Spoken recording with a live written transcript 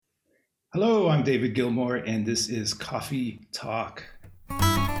Hello, I'm David Gilmour, and this is Coffee Talk.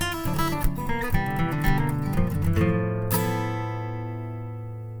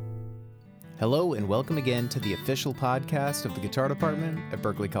 Hello, and welcome again to the official podcast of the Guitar Department at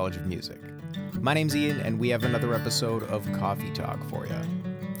Berklee College of Music. My name's Ian, and we have another episode of Coffee Talk for you.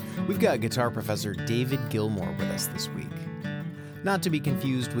 We've got guitar professor David Gilmour with us this week. Not to be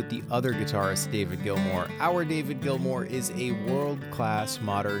confused with the other guitarist, David Gilmour, our David Gilmour is a world-class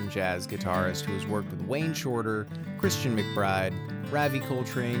modern jazz guitarist who has worked with Wayne Shorter, Christian McBride, Ravi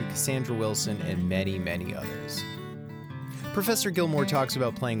Coltrane, Cassandra Wilson, and many, many others. Professor Gilmour talks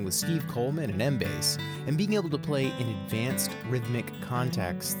about playing with Steve Coleman and M-Bass and being able to play in advanced rhythmic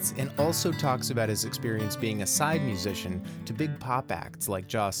contexts, and also talks about his experience being a side musician to big pop acts like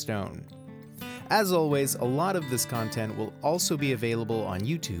Joss Stone. As always, a lot of this content will also be available on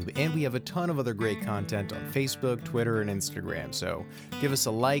YouTube, and we have a ton of other great content on Facebook, Twitter, and Instagram, so give us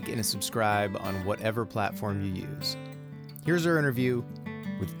a like and a subscribe on whatever platform you use. Here's our interview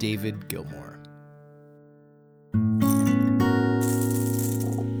with David Gilmour.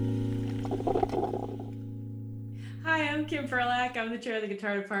 Hi, I'm Kim Furlak. I'm the chair of the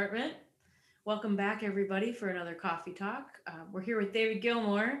guitar department. Welcome back, everybody, for another Coffee Talk. We're here with David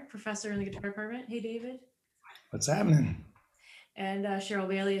Gilmour, professor in the guitar department. Hey, David. What's happening? And Cheryl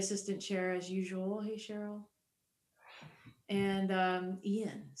Bailey, assistant chair as usual. Hey, Cheryl. And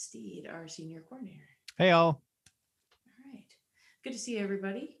Ian Steed, our senior coordinator. Hey, all. All right. Good to see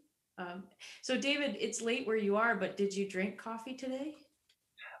everybody. So, David, it's late where you are, but did you drink coffee today?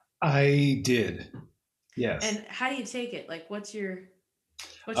 I did, yes. And how do you take it? Like, what's your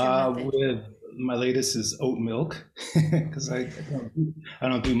method? With my latest is oat milk because I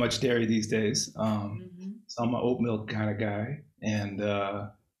don't do much dairy these days. So I'm an oat milk kind of guy, and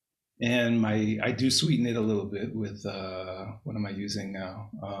I do sweeten it a little bit with what am I using now?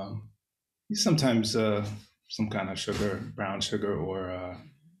 Sometimes some kind of sugar, brown sugar, or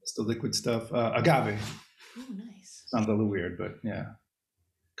it's the liquid stuff, agave. Oh, nice. Sounds a little weird, but yeah,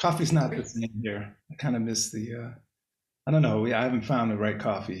 coffee's not the same here. I kind of miss the. I don't know. I haven't found the right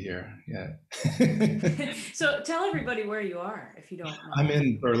coffee here yet. So tell everybody where you are, if you don't know. I'm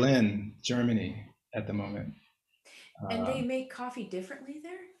in Berlin, Germany at the moment. And they make coffee differently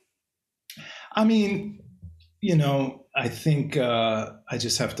there? I mean, I think I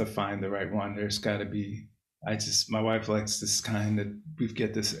just have to find the right one. There's got to be, my wife likes this kind that we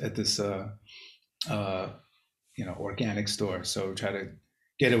get this at this, organic store. So try to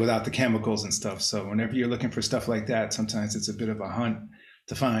get it without the chemicals and stuff. So whenever you're looking for stuff like that, sometimes it's a bit of a hunt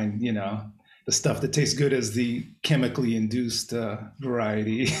to find, the stuff that tastes good as the chemically induced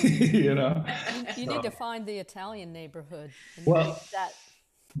variety, You need to find the Italian neighborhood.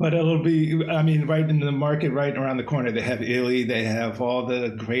 But it'll be, right in the market, right around the corner, they have Illy, they have all the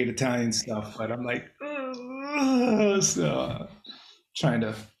great Italian stuff. But I'm like, so trying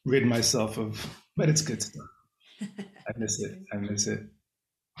to rid myself of, but it's good stuff. I miss it.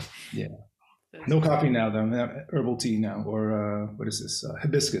 Yeah. No coffee now, though. Herbal tea now, or what is this?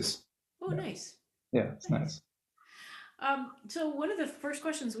 Hibiscus. Oh, nice. Yeah, it's nice. So one of the first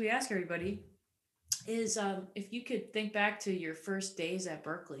questions we ask everybody is if you could think back to your first days at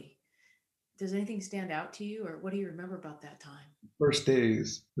Berklee, does anything stand out to you, or what do you remember about that time? First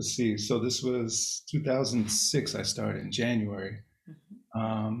days, let's see. So this was 2006. I started in January.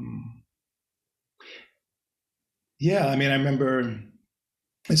 Yeah, I remember.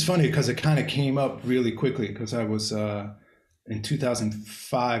 It's funny because it kind of came up really quickly because I was in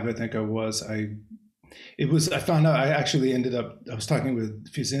 2005, I think I found out, I was talking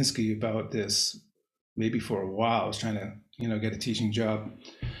with Fusinski about this maybe for a while. I was trying to, get a teaching job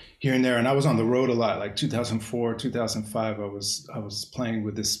here and there. And I was on the road a lot, like 2004, 2005, I was playing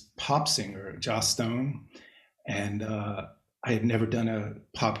with this pop singer, Joss Stone. And I had never done a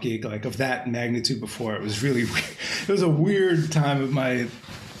pop gig like of that magnitude before. It was a weird time of my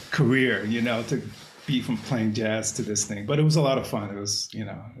career, to be from playing jazz to this thing. But it was a lot of fun. It was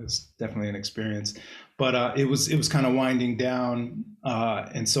definitely an experience. But it was kind of winding down,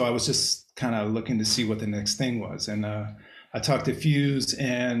 and so I was just kind of looking to see what the next thing was. And I talked to Fuse,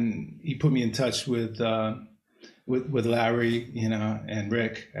 and he put me in touch with Larry, and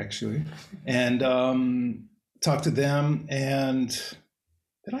Rick actually, and talked to them. And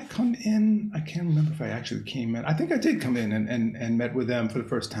did I come in? I can't remember if I actually came in. I think I did come in and met with them for the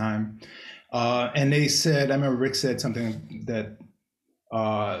first time. And they said, I remember Rick said something that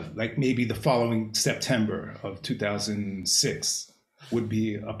like maybe the following September of 2006 would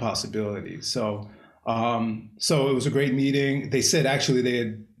be a possibility. So it was a great meeting. They said actually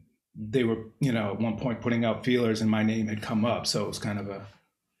they were, at one point putting out feelers and my name had come up. So it was kind of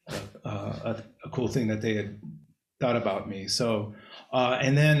a cool thing that they had thought about me. So,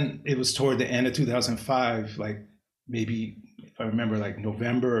 and then it was toward the end of 2005, like maybe if I remember, like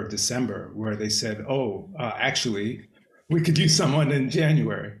November or December, where they said, "Oh, actually, we could use someone in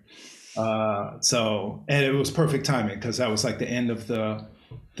January." So, and it was perfect timing because that was like the end of the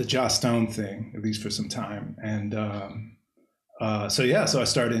Joss Stone thing, at least for some time. And so I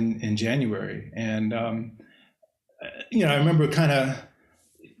started in January, and I remember kind of.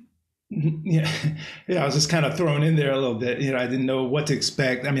 Yeah, I was just kind of thrown in there a little bit. I didn't know what to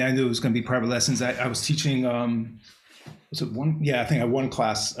expect. I mean, I knew it was going to be private lessons. I was teaching, was it one? Yeah, I think I had one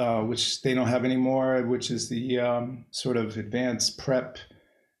class, which they don't have anymore, which is the sort of advanced prep.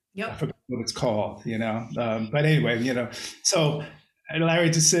 Yep. I forget what it's called, but anyway, so Larry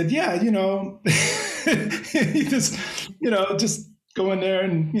just said, yeah, he just go in there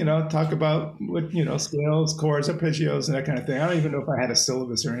and, talk about what, scales, chords, arpeggios, and that kind of thing. I don't even know if I had a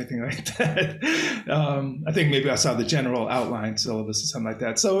syllabus or anything like that. I think maybe I saw the general outline syllabus or something like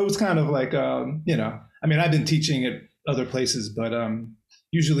that. So it was kind of like, I mean, I've been teaching at other places, but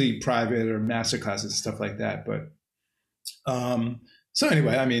usually private or master classes and stuff like that. But so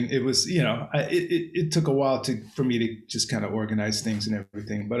anyway, I mean, it was, it took a while for me to just kind of organize things and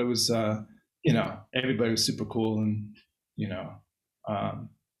everything. But it was, everybody was super cool, and,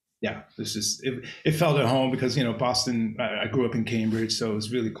 it's just, it felt at home because, Boston, I grew up in Cambridge, so it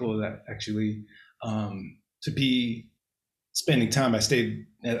was really cool that actually to be spending time. I stayed,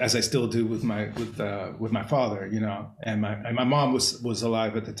 as I still do, with my father, and my mom was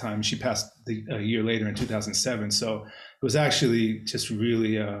alive at the time. She passed a year later in 2007. So it was actually just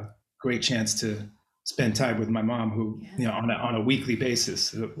really a great chance to spend time with my mom, who, on a weekly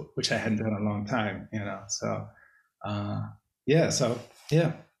basis, which I hadn't done in a long time, so.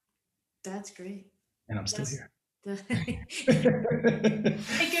 That's great. And I'm still here.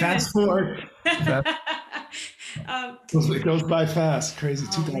 Fast forward. It goes by fast. Crazy.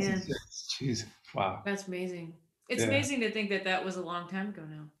 2006. Jeez. Wow. That's amazing. It's amazing to think that was a long time ago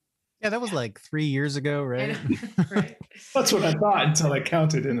now. Yeah, that was like 3 years ago, right? Right. That's what I thought until I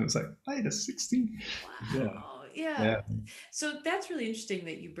counted, and it was like, wait, a 16. Wow. Yeah. So that's really interesting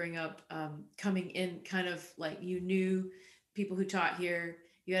that you bring up coming in, kind of like you knew people who taught here.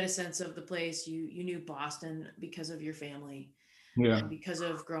 You had a sense of the place. You knew Boston because of your family, and because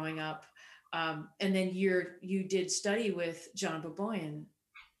of growing up. And then you did study with John Boboyan,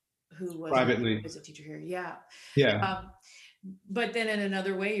 who was privately as a teacher here. Yeah. Yeah. But then in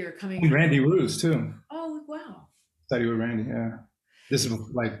another way, you're coming. And Randy Roos too. Oh, wow. Study with Randy. Yeah. This is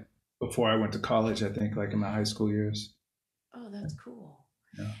like before I went to college, I think, like in my high school years. Oh, that's cool.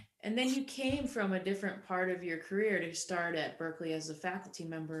 Yeah. And then you came from a different part of your career to start at Berklee as a faculty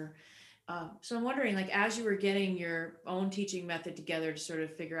member. So I'm wondering, like, as you were getting your own teaching method together to sort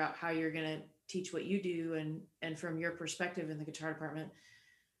of figure out how you're going to teach what you do, and from your perspective in the guitar department,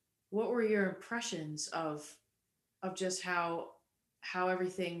 what were your impressions of just how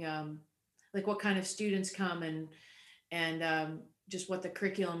everything, like what kind of students come and just what the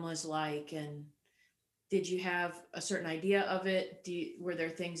curriculum was like, and did you have a certain idea of it? Were there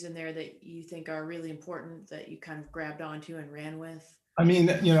things in there that you think are really important that you kind of grabbed onto and ran with? I mean,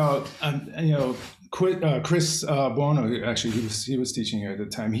 Chris Buono, actually, he was teaching here at the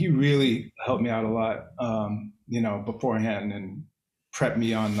time. He really helped me out a lot, beforehand, and prepped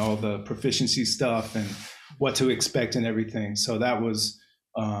me on all the proficiency stuff and what to expect and everything. So that was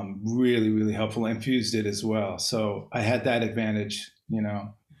really, really helpful. Infused it as well. So I had that advantage,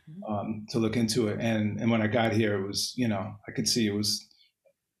 to look into it. And when I got here, it was, I could see it was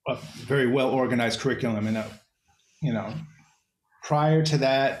a very well organized curriculum. And, prior to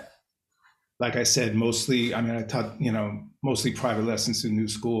that, like I said, mostly, I taught, mostly private lessons through New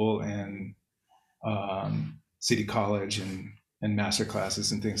School and City College and master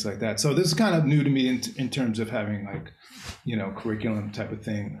classes and things like that. So this is kind of new to me in terms of having like, curriculum type of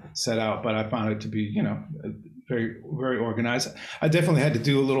thing set out, but I found it to be, very, very organized. I definitely had to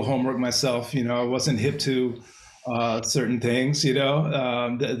do a little homework myself. I wasn't hip to certain things,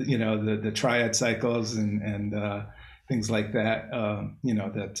 the triad cycles and things like that,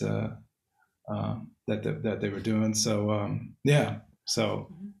 that they were doing. So, so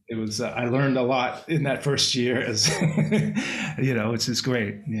it was, I learned a lot in that first year, as which is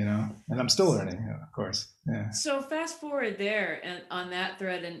great, and I'm still learning, of course. Yeah. So fast forward there and on that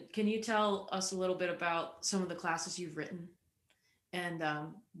thread, and can you tell us a little bit about some of the classes you've written and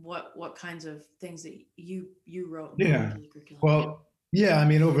what kinds of things that you wrote? Yeah. Well, yeah,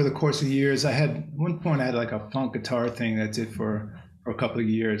 over the course of years, one point I had like a funk guitar thing that I did for a couple of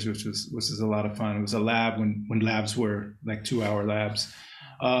years, which was a lot of fun. It was a lab when labs were like 2-hour labs.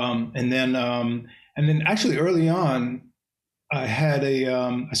 And then actually early on, I had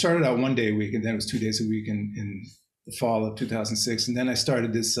I started out 1 day a week, and then it was 2 days a week in the fall of 2006. And then I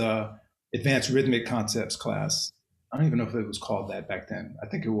started this advanced rhythmic concepts class. I don't even know if it was called that back then. I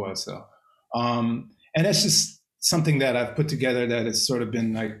think it was. So, and that's just something that I've put together that has sort of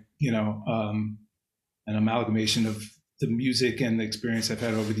been like, an amalgamation of the music and the experience I've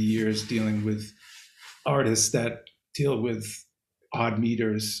had over the years dealing with artists that deal with odd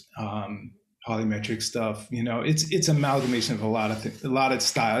meters, polymetric stuff. It's amalgamation of a lot of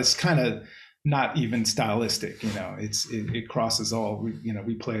style. It's kind of not even stylistic. It crosses all.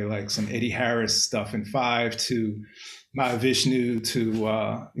 We play like some Eddie Harris stuff in 5 to Mahavishnu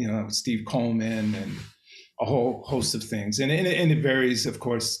to Steve Coleman and a whole host of things. And it varies, of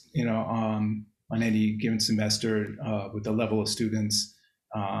course, on any given semester with the level of students.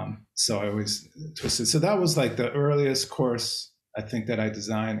 So I always twisted. So that was like the earliest course I think that I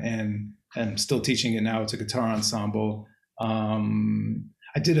designed, and I'm still teaching it now. It's a guitar ensemble.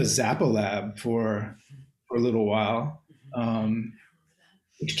 I did a Zappa lab for a little while,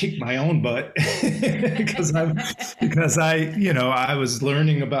 which kicked my own butt because I was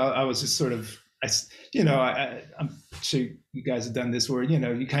learning about. I was just sort of I'm sure you guys have done this where you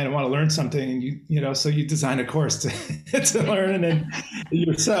kind of want to learn something, and so you design a course to learn, and then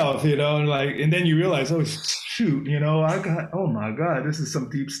yourself, and then you realize, oh shoot, oh my God, this is some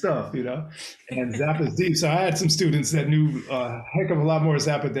deep stuff, and Zappa's deep. So I had some students that knew a heck of a lot more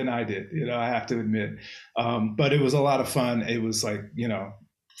Zappa than I did, I have to admit. But it was a lot of fun. It was like,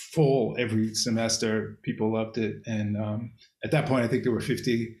 full every semester. People loved it. And at that point, I think there were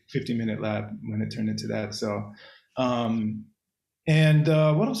 50-minute lab when it turned into that. So,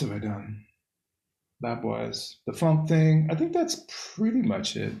 what else have I done lab-wise? The funk thing, I think that's pretty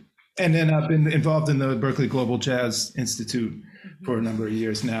much it. And then I've been involved in the Berklee Global Jazz Institute for a number of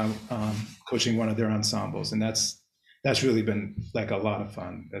years now, coaching one of their ensembles. And that's really been like a lot of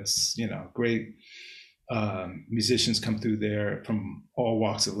fun. That's, great. Musicians come through there from all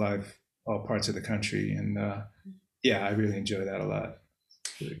walks of life, all parts of the country. And I really enjoy that a lot.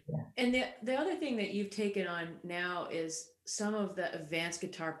 Really cool. And the other thing that you've taken on now is some of the advanced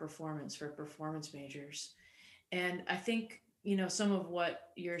guitar performance for performance majors. And I think, some of what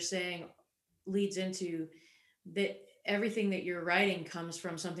you're saying leads into that everything that you're writing comes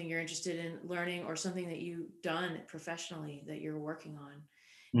from something you're interested in learning or something that you've done professionally that you're working on.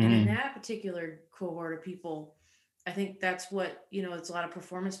 Mm-hmm. And in that particular cohort of people, I think that's what, it's a lot of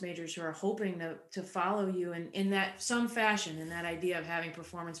performance majors who are hoping to follow you in that some fashion, in that idea of having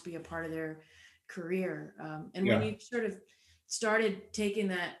performance be a part of their career. When you sort of started taking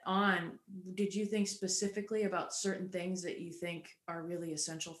that on, did you think specifically about certain things that you think are really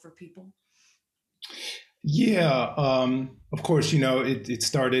essential for people? Yeah, of course, it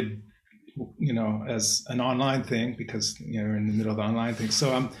started as an online thing because you're in the middle of the online thing.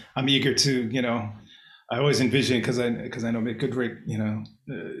 So I'm eager to, I always envision because I know Mick Goodrick,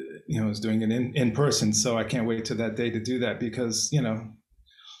 is doing it in person. So I can't wait to that day to do that because,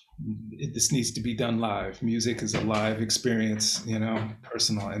 this needs to be done live. Music is a live experience,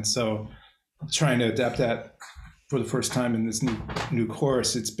 personal. And so I'm trying to adapt that for the first time in this new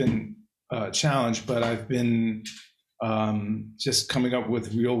course. It's been a challenge, but I've been just coming up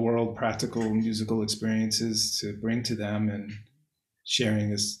with real world practical musical experiences to bring to them and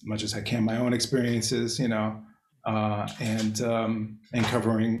sharing as much as I can my own experiences, and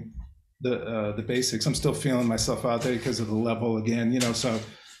covering the basics. I'm still feeling myself out there because of the level again, so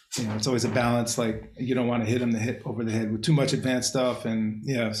it's always a balance. Like you don't want to hit them over the head with too much advanced stuff, and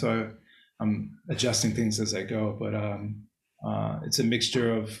so I'm adjusting things as I go. But it's a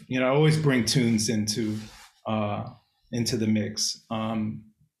mixture of I always bring tunes into the mix.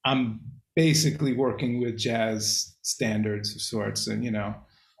 I'm basically working with jazz standards of sorts, and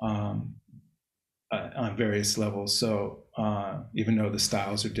on various levels. So even though the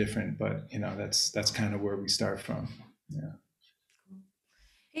styles are different, but that's kind of where we start from. Yeah.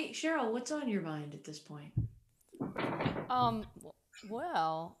 Hey Cheryl, what's on your mind at this point?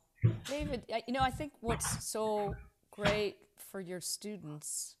 Well, David, I think what's so great for your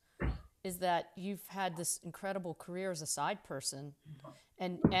students is that you've had this incredible career as a side person,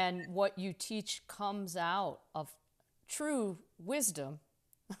 and what you teach comes out of true wisdom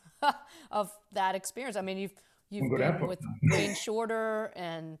of that experience. I mean, you've been with Wayne Shorter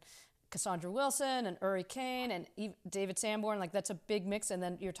and Cassandra Wilson and Uri Kane and David Sanborn. Like that's a big mix. And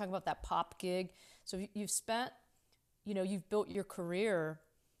then you're talking about that pop gig. So you've spent, you've built your career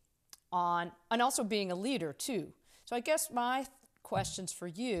on, and also being a leader too. So I guess my questions for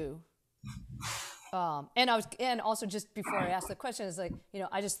you And also just before I ask the question is like,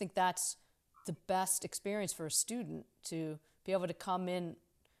 I just think that's the best experience for a student to be able to come in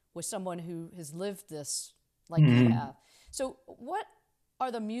with someone who has lived this like you have. So what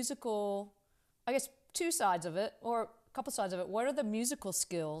are the musical, I guess, two sides of it or a couple sides of it? What are the musical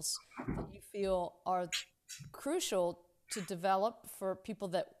skills that you feel are crucial to develop for people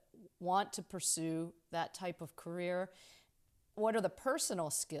that want to pursue that type of career? What are the personal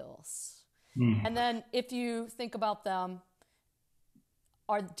skills? And then if you think about them,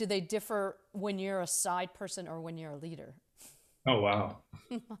 do they differ when you're a side person or when you're a leader? Oh, wow.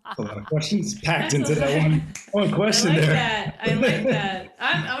 A lot of questions packed into that one question there. I like that.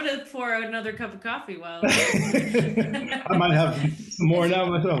 I'm going to pour out another cup of coffee while I might have some more now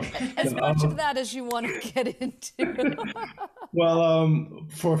myself. As much of that as you want to get into. Well,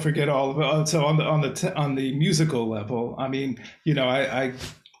 before I forget all of it, so on the musical level, I mean, I'm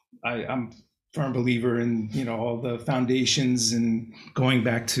a firm believer in, all the foundations and going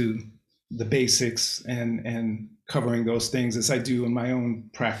back to the basics and covering those things as I do in my own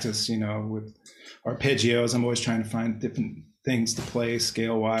practice, with arpeggios. I'm always trying to find different things to play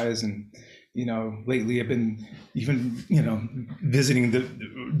scale wise. And, lately I've been even, visiting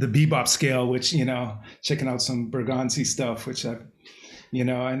the bebop scale, which, checking out some Bergonzi stuff, which I've,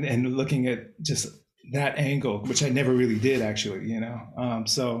 and looking at just that angle, which I never really did actually,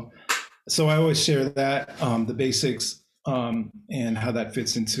 so I always share that, the basics, and how that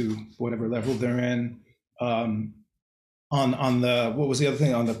fits into whatever level they're in. On the, what was the other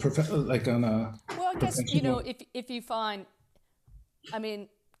thing on the Well, I guess, if you find, I mean,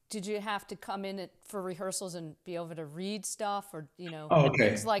 did you have to come in for rehearsals and be able to read stuff or,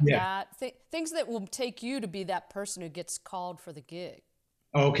 things like that? Things that will take you to be that person who gets called for the gig.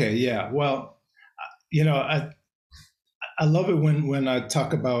 Okay. Yeah. Well, I love it when I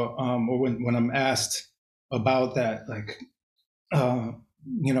talk about, or when I'm asked about that, like,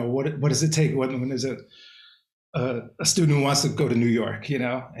 what does it take when there's a student who wants to go to New York,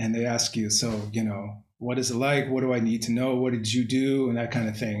 and they ask you, so, what is it like? What do I need to know? What did you do? And that kind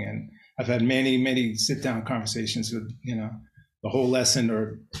of thing. And I've had many, many sit down conversations with, the whole lesson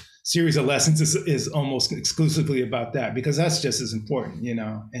or series of lessons is almost exclusively about that, because that's just as important,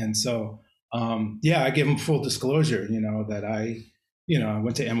 And so, I give them full disclosure, that I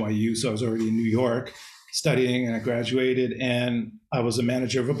went to NYU, so I was already in New York studying, and I graduated, and I was a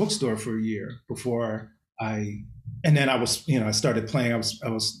manager of a bookstore for a year before and then I was, I started playing. I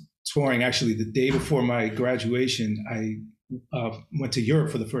was touring actually the day before my graduation. I went to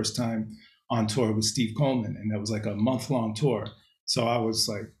Europe for the first time on tour with Steve Coleman, and that was like a month-long tour. So I was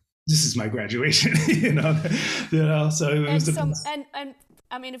like, this is my graduation, So it was and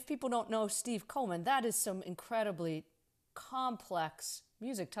I mean, if people don't know Steve Coleman, that is some incredibly complex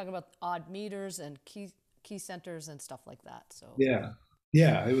music, talking about odd meters and key centers and stuff like that. So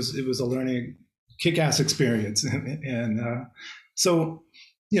it was a learning, kick-ass experience, and so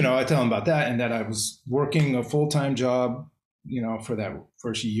I tell them about that, and that I was working a full-time job, for that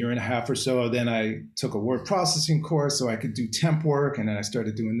first year and a half or so. Then I took a word processing course so I could do temp work, and then I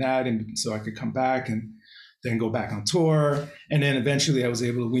started doing that, and so I could come back and then go back on tour. And then eventually I was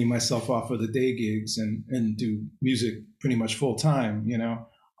able to wean myself off of the day gigs and do music pretty much full time,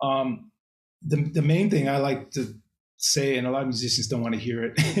 The main thing I like to say, and a lot of musicians don't want to hear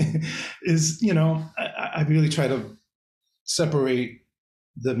it, is, I really try to separate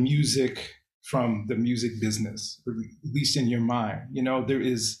the music from the music business, at least in your mind.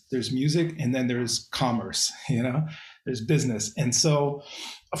 There's music, and then there's commerce, there's business. And so,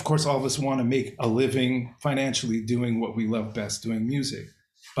 of course, all of us want to make a living financially doing what we love best, doing music,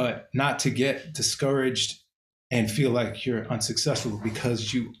 but not to get discouraged and feel like you're unsuccessful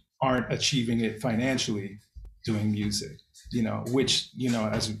because you aren't achieving it financially doing music, which,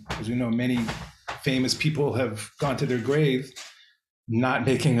 as we know, many famous people have gone to their grave not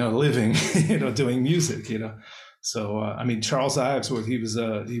making a living, doing music, So, I mean, Charles Ives, he was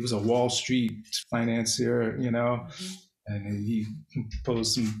a Wall Street financier, and he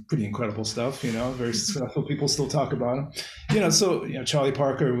composed some pretty incredible stuff, very successful. People still talk about him, So, Charlie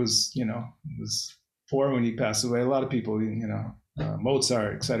Parker was poor when he passed away. A lot of people,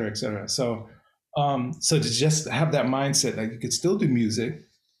 Mozart, et cetera, et cetera. So to just have that mindset that you could still do music,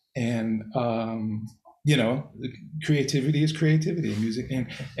 and creativity is creativity in music,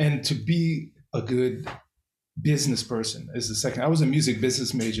 and to be a good business person is the second. I was a music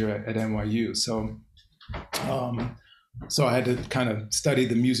business major at NYU, so I had to kind of study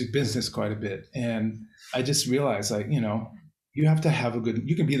the music business quite a bit, and I just realized, like, you have to have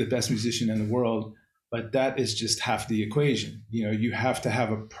you can be the best musician in the world, but that is just half the equation. You have to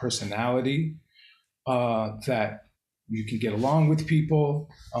have a personality that you can get along with people.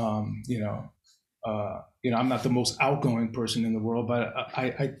 I'm not the most outgoing person in the world, but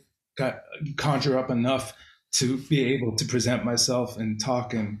I got conjure up enough to be able to present myself and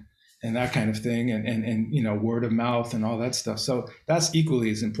talk and that kind of thing, and word of mouth and all that stuff. So that's equally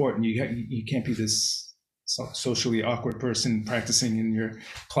as important. You can't be this socially awkward person practicing in your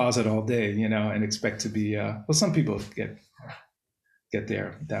closet all day, and expect to be. Well, some people get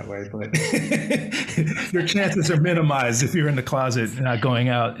there that way, but your chances are minimized if you're in the closet, not going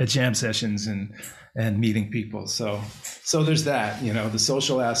out at jam sessions and meeting people. So there's that, the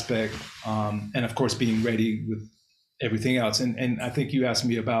social aspect, and of course being ready with everything else. And I think you asked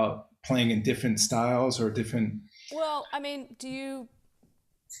me about playing in different styles or different. Well, I mean, do you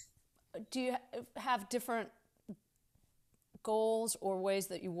have different goals or ways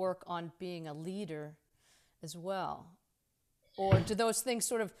that you work on being a leader as well? Or do those things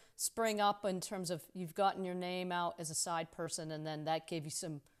sort of spring up in terms of you've gotten your name out as a side person and then that gave you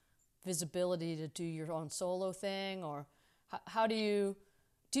some visibility to do your own solo thing? Or how do you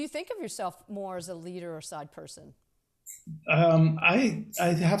think of yourself more as a leader or side person? I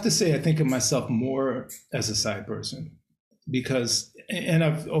have to say I think of myself more as a side person because, and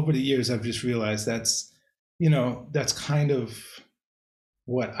over the years I've just realized that's kind of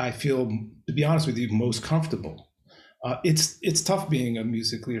what I feel, to be honest with you, most comfortable. It's tough being a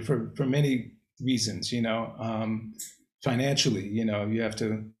music leader for many reasons, financially, you have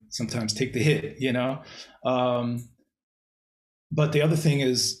to sometimes take the hit, but the other thing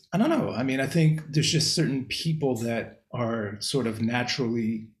is, I don't know. I mean, I think there's just certain people that are sort of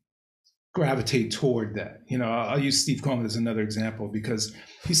naturally gravitate toward that. I'll use Steve Coleman as another example because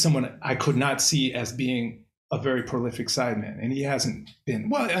he's someone I could not see as being a very prolific sideman, and he hasn't been.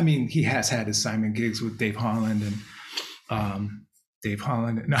 Well, I mean, he has had his Simon gigs with Dave Holland and. No,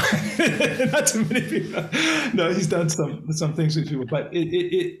 not too many people. No, he's done some things with people, but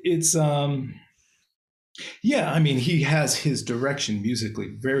it's yeah. I mean, he has his direction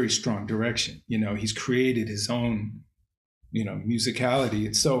musically, very strong direction. He's created his own, musicality,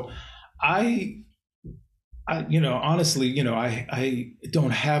 and so I honestly, I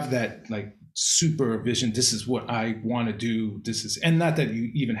don't have that like supervision. This is what I want to do. And not that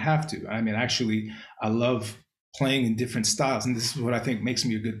you even have to. I mean, actually, I love playing in different styles, and this is what I think makes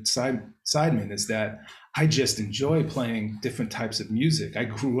me a good sideman is that I just enjoy playing different types of music. I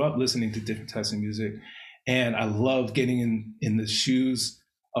grew up listening to different types of music, and I love getting in the shoes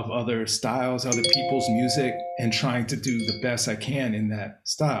of other styles, other people's music, and trying to do the best I can in that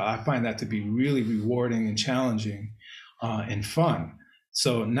style. I find that to be really rewarding and challenging and fun.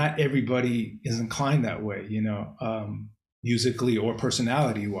 So not everybody is inclined that way, musically or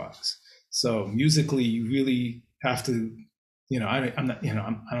personality wise. So musically, you really have to, I'm not,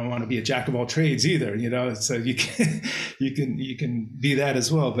 I don't want to be a jack of all trades either, So you can be that as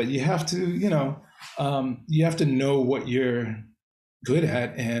well, but you have to, you have to know what you're good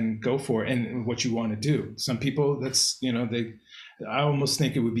at and go for it and what you want to do. Some people, that's, I almost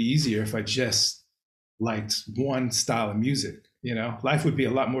think it would be easier if I just liked one style of music. Life would be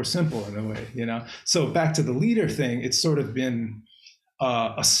a lot more simple in a way. So back to the leader thing, it's sort of been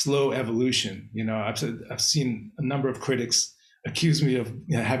a slow evolution. I've seen a number of critics accuse me of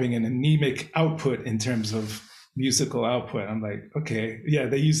having an anemic output in terms of musical output. I'm like, okay, yeah,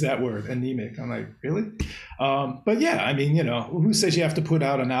 they use that word, anemic. I'm like, really? But yeah, I mean, who says you have to put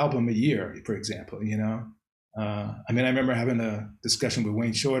out an album a year, for example? I mean, I remember having a discussion with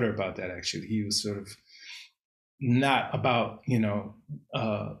Wayne Shorter about that. Actually, he was sort of not about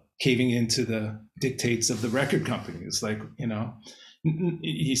caving into the dictates of the record company. It's like,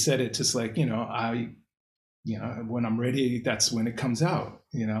 he said it just like, when I'm ready, that's when it comes out,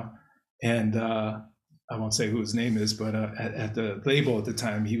 and I won't say who his name is, but at the label at the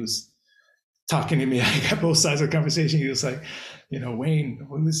time, he was talking to me. I got both sides of the conversation. He was like, Wayne,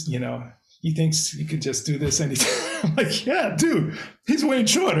 he thinks he could just do this anytime. I'm like, yeah, dude, he's Wayne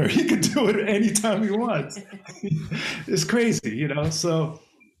Shorter. He could do it anytime he wants. It's crazy, So,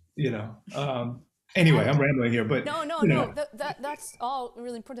 anyway, I'm rambling here, but no. That's all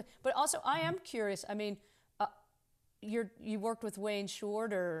really important. But also, I am curious. I mean, you worked with Wayne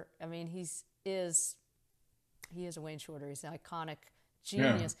Shorter. I mean, he is a Wayne Shorter. He's an iconic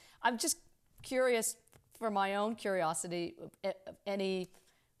genius. Yeah. I'm just curious, for my own curiosity, any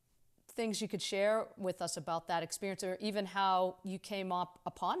things you could share with us about that experience, or even how you came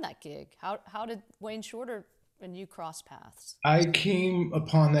upon that gig. How did Wayne Shorter and you cross paths? I came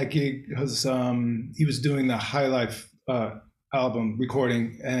upon that gig because he was doing the High Life album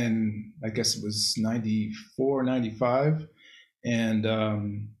recording, and I guess it was 94, 95.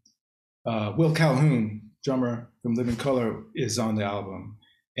 And Will Calhoun, drummer from Living Colour, is on the album.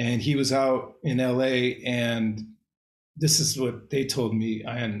 And he was out in LA, and this is what they told me.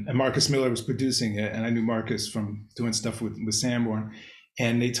 And Marcus Miller was producing it, and I knew Marcus from doing stuff with Sanborn.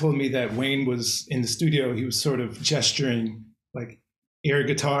 And they told me that Wayne was in the studio, he was sort of gesturing like air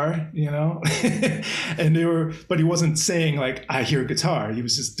guitar, you know? And but he wasn't saying like, I hear guitar. He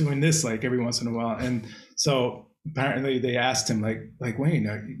was just doing this like every once in a while. And so apparently they asked him like Wayne,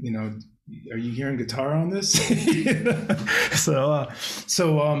 are you hearing guitar on this? So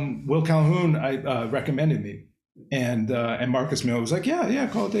Will Calhoun recommended me, and Marcus Miller was like, yeah,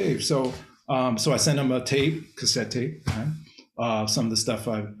 call Dave. So I sent him a cassette tape, some of the stuff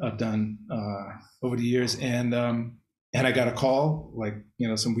I've done over the years, and I got a call like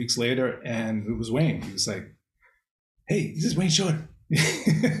some weeks later, and it was Wayne. He was like, "Hey, this is Wayne Shorter."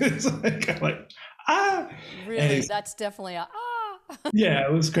 It's like, I'm like, ah, really, that's definitely a ah. Yeah,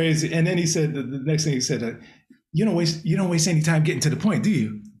 it was crazy. And then he said the next thing he said, you don't waste any time getting to the point, do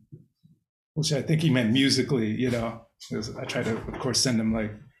you? Which I think he meant musically, I try to, of course, send him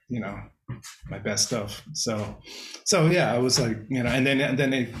like, my best stuff. So yeah, I was like, and then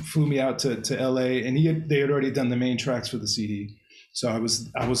they flew me out to LA, and they had already done the main tracks for the CD. So it was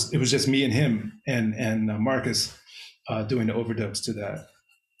just me and him and Marcus doing the overdubs to that.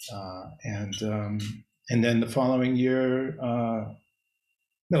 And then the following year,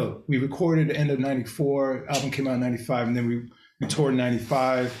 we recorded the end of 94, album came out in 95, and then we toured in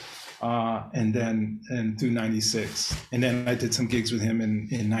 95, and through 96. And then I did some gigs with him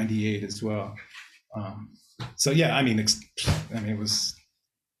in 98 as well. So yeah, it was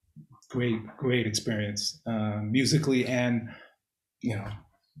great experience, musically, and,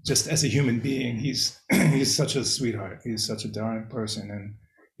 just as a human being, he's such a sweetheart. He's such a darling person. And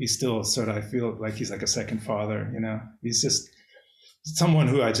he's still sort of, I feel like he's like a second father, he's just someone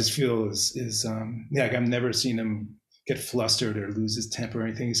who I just feel is like I've never seen him get flustered or lose his temper or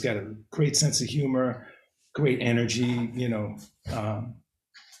anything. He's got a great sense of humor, great energy,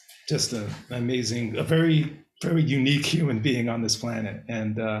 just an amazing, a very, very unique human being on this planet.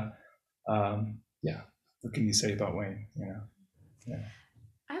 And what can you say about Wayne? Yeah.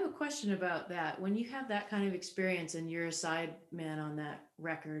 I have a question about that. When you have that kind of experience and you're a side man on that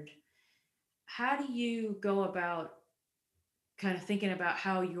record, how do you go about kind of thinking about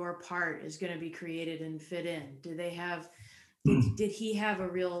how your part is going to be created and fit in? Do they have, did he have a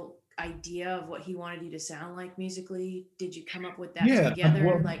real idea of what he wanted you to sound like musically? Did you come up with that together?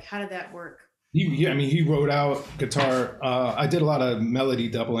 Well, like, how did that work? He wrote out guitar. I did a lot of melody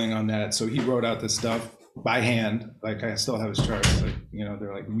doubling on that. So he wrote out the stuff by hand. Like I still have his charts, like,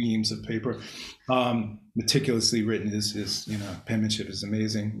 they're like reams of paper, meticulously written. His penmanship is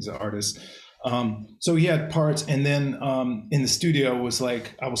amazing. He's an artist. So he had parts, and then in the studio was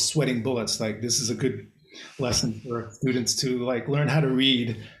like, I was sweating bullets. Like, this is a good lesson for students to like learn how to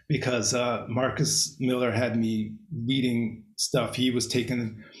read, because Marcus Miller had me reading stuff he was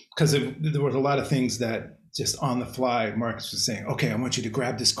taking, because there were a lot of things that just on the fly, Marcus was saying, okay, I want you to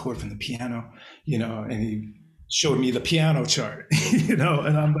grab this chord from the piano, and he showed me the piano chart, and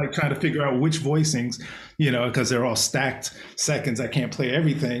I'm like trying to figure out which voicings, because they're all stacked seconds. I can't play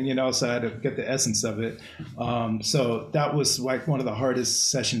everything, so I had to get the essence of it. So that was like one of the hardest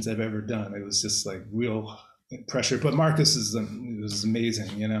sessions I've ever done. It was just like real pressure, but Marcus was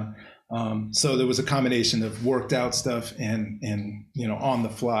amazing, so there was a combination of worked out stuff and on the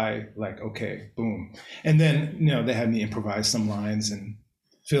fly, like, okay, boom. And then, they had me improvise some lines and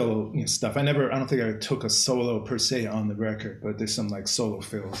fill stuff. I don't think I took a solo per se on the record, but there's some like solo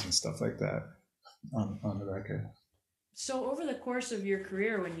fills and stuff like that on the record. So over the course of your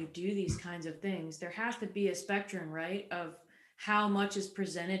career, when you do these kinds of things, there has to be a spectrum, right, of how much is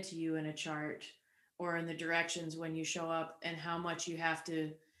presented to you in a chart or in the directions when you show up, and how much you have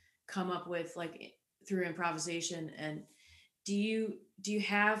to come up with like through improvisation. And do you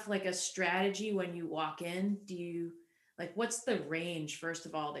have like a strategy when you walk in? Do you like, what's the range, first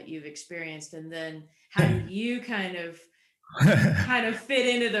of all, that you've experienced? And then how do you kind of fit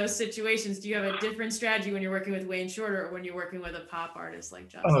into those situations? Do you have a different strategy when you're working with Wayne Shorter or when you're working with a pop artist like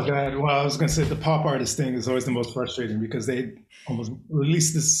Jocelyn? Oh God, well, I was going to say the pop artist thing is always the most frustrating, because they almost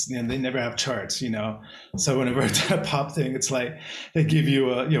release this and they never have charts, So whenever it's a pop thing, it's like they give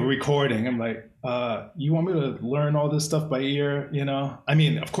you a recording. I'm like, you want me to learn all this stuff by ear?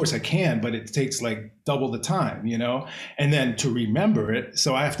 Of course I can, but it takes like double the time, and then to remember it.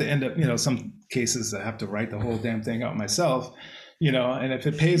 So I have to end up, some cases I have to write the whole damn thing out myself, and if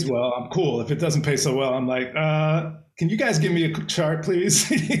it pays well, I'm cool. If it doesn't pay so well, I'm like, can you guys give me a chart, please?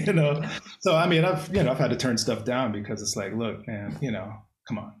 So, I've had to turn stuff down, because it's like, look, man,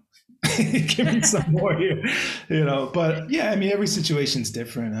 come on, Give me some more here, you know. But yeah, I mean, every situation's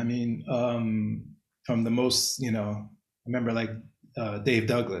different. I mean, from the most, you know, I remember like Dave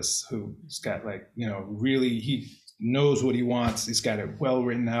Douglas, who's got like, you know, really, he knows what he wants. He's got it well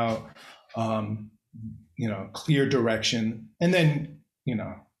written out, you know, clear direction, and then, you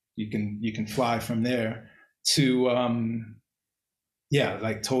know, you can fly from there to yeah,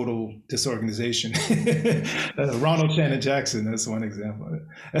 like total disorganization. Ronald Shannon Jackson, that's one example.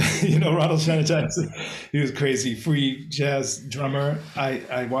 You know, Ronald Shannon Jackson, he was crazy, free jazz drummer.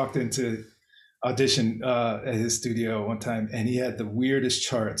 I walked into audition at his studio one time, and he had the weirdest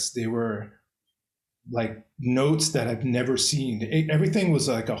charts. They were like notes that I've never seen. Everything was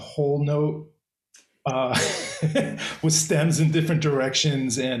like a whole note with stems in different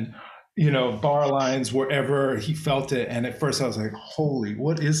directions, and you know, bar lines wherever he felt it. And at first I was like, holy,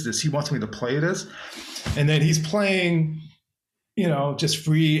 what is this? He wants me to play this? And then he's playing, you know, just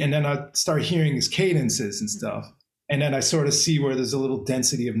free. And then I start hearing his cadences and stuff. And then I sort of see where there's a little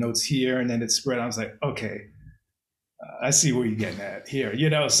density of notes here, and then it's spread. I was like, okay, I see where you're getting at here, you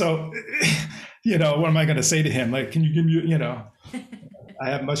know? So, you know, what am I going to say to him? Like, can you give me, you know, I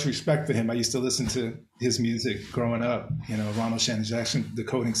have much respect for him. I used to listen to his music growing up, you know, Ronald Shannon Jackson, the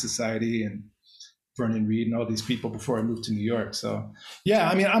Coding Society, and Vernon Reid, and all these people before I moved to New York. So, yeah,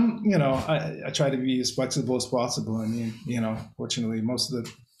 I mean, you know, I try to be as flexible as possible. I mean, you know, fortunately, most of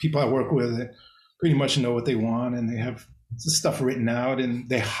the people I work with pretty much know what they want, and they have the stuff written out, and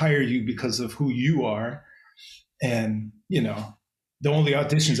they hire you because of who you are. And, you know, the only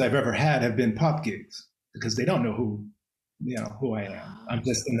auditions I've ever had have been pop gigs because they don't know who I am. I'm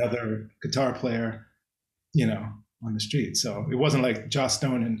just another guitar player, you know, on the street. So it wasn't like Joss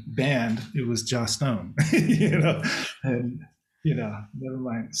Stone and band, it was Joss Stone, you know, and, you know, never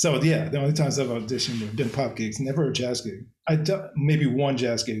mind. So yeah, the only times I've auditioned have been pop gigs, never a jazz gig. Maybe one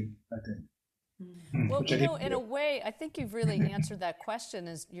jazz gig, I think. Well, you know, in a way, I think you've really answered that question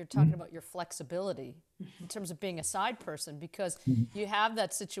as you're talking about your flexibility in terms of being a side person, because you have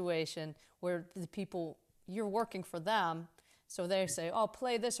that situation where the people, you're working for them, so they say, oh,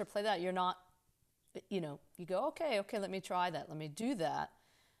 play this or play that. You're not, you know, you go, okay, let me try that. Let me do that.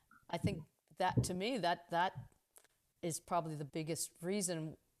 I think that, to me, that is probably the biggest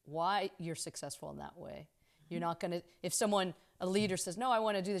reason why you're successful in that way. You're not going to, if a leader says, no, I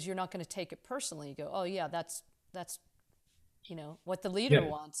want to do this, you're not going to take it personally. You go, oh yeah, that's you know, what the leader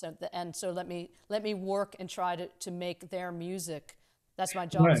wants. And so let me work and try to make their music. That's my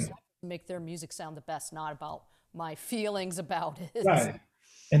job, is to make their music sound the best, not about my feelings about it. Right.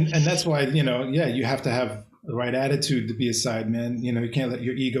 And that's why, you know, yeah, you have to have the right attitude to be a sideman. You know, you can't let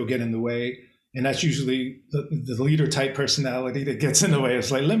your ego get in the way. And that's usually the leader type personality that gets in the way.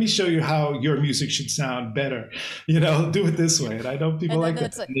 It's like, let me show you how your music should sound better. You know, do it this way. And I know people like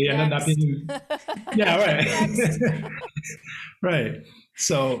that. They end up not being, yeah, right. Right.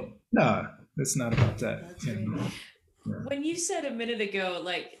 So, no, it's not about that. When you said a minute ago,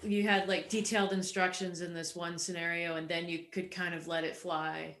 like you had like detailed instructions in this one scenario, and then you could kind of let it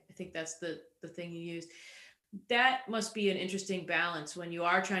fly. I think that's the thing you used. That must be an interesting balance when you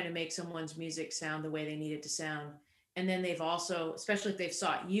are trying to make someone's music sound the way they need it to sound. And then they've also, especially if they've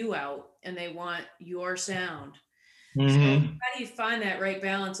sought you out and they want your sound. So how do you find that right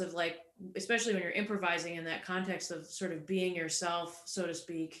balance of, like, especially when you're improvising in that context of sort of being yourself, so to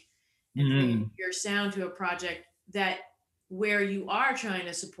speak, and bringing your sound to a project that where you are trying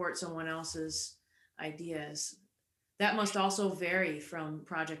to support someone else's ideas? That must also vary from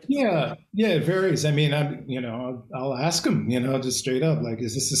project to project. Yeah, it varies. I mean, I'll ask them, you know, just straight up, like,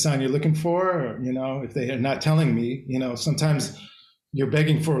 is this the sound you're looking for? Or, you know, if they are not telling me, you know, sometimes you're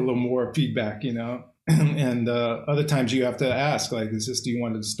begging for a little more feedback, you know, and other times you have to ask, like, do you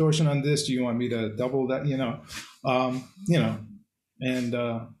want a distortion on this? Do you want me to double that? You know, and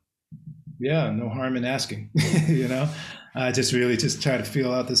yeah, no harm in asking, you know, just really just try to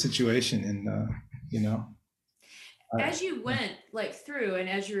feel out the situation and, you know. As you went like through and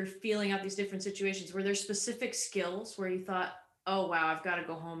as you were feeling out these different situations, were there specific skills where you thought, oh, wow, I've got to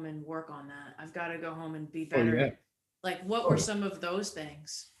go home and work on that. I've got to go home and be better. Oh, yeah. Like, what were some of those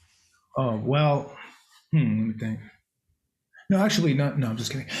things? Oh, well, let me think. No, actually, no, I'm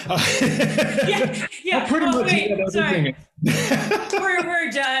just kidding. Yeah. Pretty much. Wait, sorry.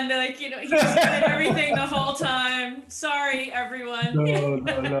 we're done. Like, you know, he said everything the whole time. Sorry, everyone. No.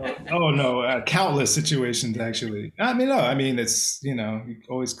 Oh, no. Countless situations, actually. I mean, it's, you know, you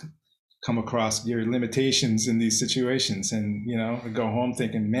always come across your limitations in these situations. And, you know, I go home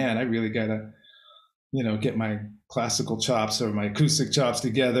thinking, man, I really got to, you know, get my classical chops or my acoustic chops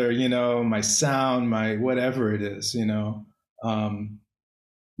together, you know, my sound, my whatever it is, you know.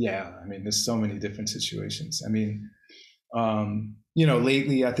 yeah, I mean, there's so many different situations. I mean, you know,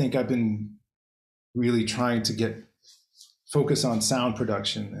 lately I think I've been really trying to focus on sound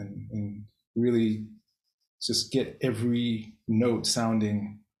production and really just get every note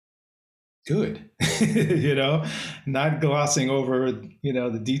sounding good, you know, not glossing over, you know,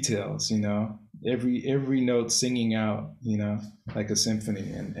 the details, you know, every note singing out, you know, like a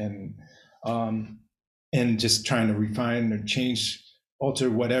symphony, and just trying to refine or change,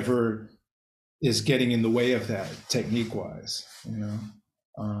 alter whatever is getting in the way of that technique wise, you know,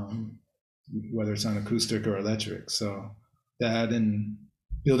 whether it's on acoustic or electric. So that, and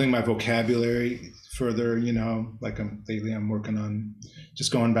building my vocabulary further, you know, like lately I'm working on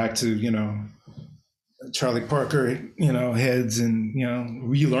just going back to, you know, Charlie Parker, you know, heads, and, you know,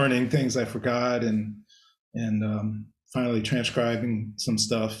 relearning things I forgot, and finally transcribing some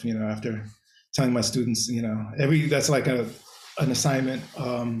stuff, you know, after telling my students, you know, that's like an assignment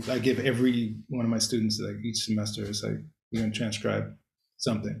I give every one of my students, like each semester. Is like, you're going to transcribe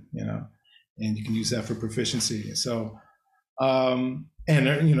something, you know, and you can use that for proficiency. So, and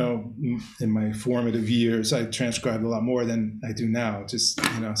you know, in my formative years, I transcribed a lot more than I do now. Just,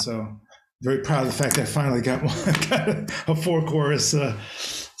 you know, so very proud of the fact that I finally got got a 4-chorus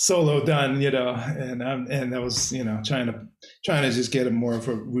solo done, you know, and that was, you know, trying to just get a more of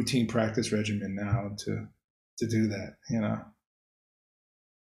a routine practice regimen now to do that, you know.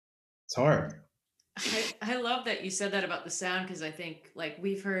 It's hard. I love that you said that about the sound, because I think, like,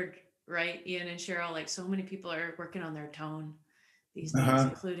 we've heard, right, Ian and Cheryl, like, so many people are working on their tone these days,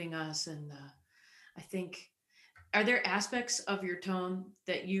 including us. And I think, are there aspects of your tone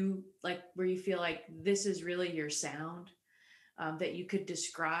that you like, where you feel like this is really your sound, that you could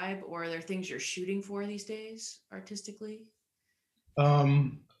describe, or are there things you're shooting for these days artistically?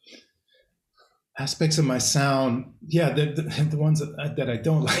 Aspects of my sound, yeah, the ones that I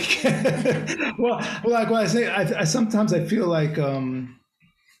don't like. well, like when I say, I sometimes I feel like I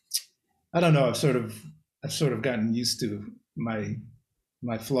don't know. I've sort of gotten used to my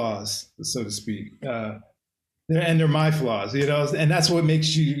flaws, so to speak. They're my flaws, you know, and that's what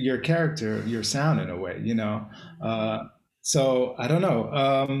makes you your character, your sound, in a way, you know. So I don't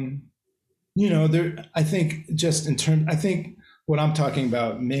know. You know, I think just in terms, I think what I'm talking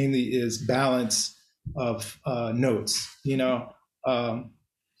about mainly is balance of notes, you know,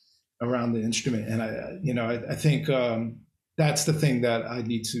 around the instrument, and I think that's the thing that I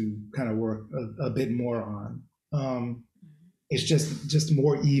need to kind of work a bit more on. It's just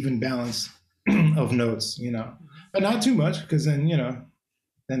more even balance of notes, you know, but not too much, because then, you know,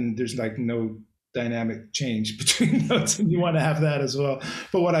 then there's like no dynamic change between notes, and you want to have that as well.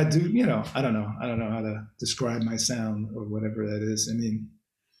 But what I do, you know, I don't know how to describe my sound or whatever that is. I mean,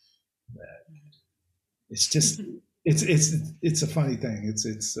 it's just it's a funny thing. It's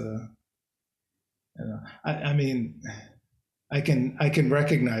you know, I mean, I can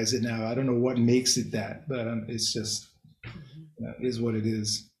recognize it now. I don't know what makes it that, but it's just, you know, is what it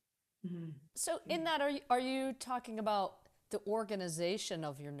is. So in that, are you talking about the organization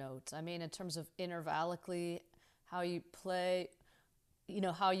of your notes? I mean, in terms of intervallically, how you play, you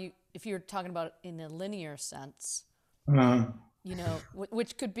know, if you're talking about it in a linear sense, you know,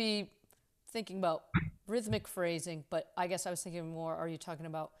 which could be thinking about rhythmic phrasing, but I guess I was thinking more, are you talking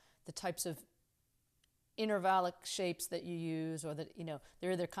about the types of intervallic shapes that you use, or that, you know,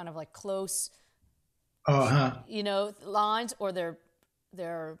 they're either kind of like close, you know, lines, or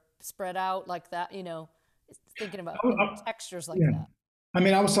they're spread out like that, you know, thinking about textures like that. I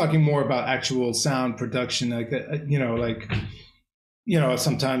mean, I was talking more about actual sound production, like that, you know, like, you know,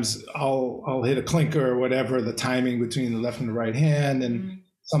 sometimes I'll hit a clinker or whatever, the timing between the left and the right hand, and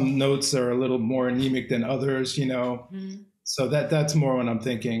some notes are a little more anemic than others, you know. So that's more what I'm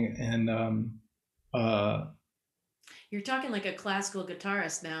thinking. And you're talking like a classical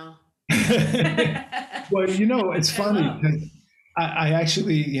guitarist now. Well, you know, it's funny because I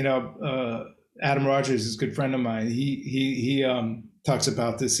actually, you know, Adam Rogers is a good friend of mine. He talks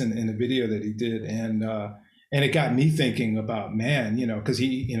about this in a video that he did, and it got me thinking about, man, you know, because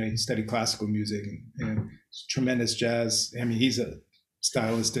he studied classical music and tremendous jazz. I mean, he's a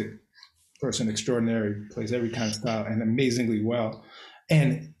stylistic person extraordinary, plays every kind of style and amazingly well.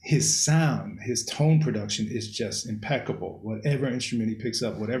 And his sound, his tone production is just impeccable. Whatever instrument he picks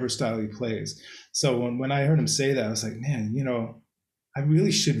up, whatever style he plays. So when I heard him say that, I was like, man, you know, I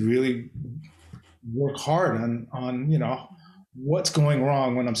really should work hard on you know, what's going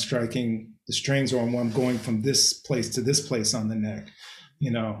wrong when I'm striking the strings, or when I'm going from this place to this place on the neck, you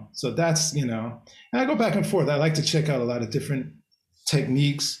know. So that's, you know, and I go back and forth. I like to check out a lot of different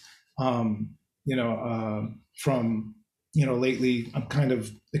techniques, you know, from lately I'm kind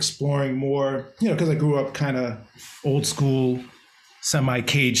of exploring more, because I grew up kind of old school,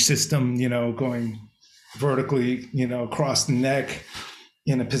 semi-cage system, going vertically, across the neck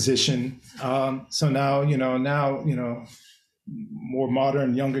in a position. So now, more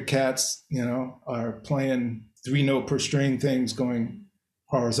modern, younger cats, are playing 3-note per string things, going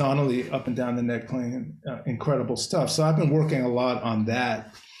horizontally up and down the neck, playing incredible stuff. So I've been working a lot on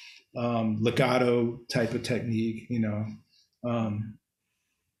that legato type of technique,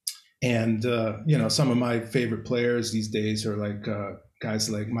 and some of my favorite players these days are like guys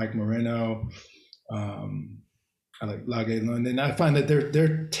like Mike Moreno. I like Lage London. I find that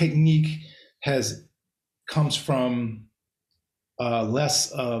their technique comes from less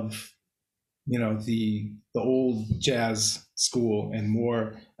of the old jazz school and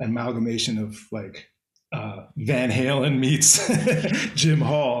more amalgamation of like Van Halen meets Jim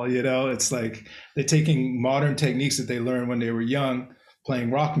Hall. It's like they're taking modern techniques that they learned when they were young,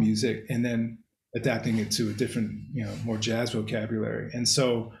 playing rock music, and then adapting it to a different, more jazz vocabulary. And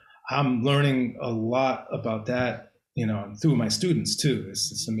so I'm learning a lot about that, through my students too.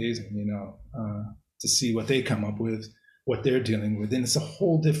 It's amazing, to see what they come up with, what they're dealing with. And it's a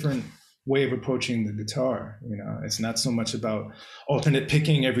whole different way of approaching the guitar. It's not so much about alternate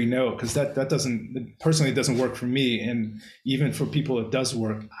picking every note, because that doesn't work for me. And even for people it does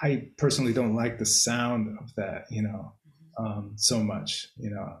work, I personally don't like the sound of that, so much.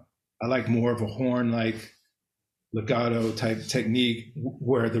 I like more of a horn like legato type technique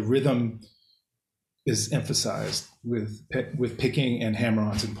where the rhythm is emphasized with picking and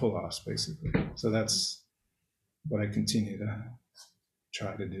hammer-ons and pull-offs, basically. So that's what I continue to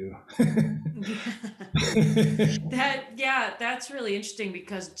try to do. That's really interesting,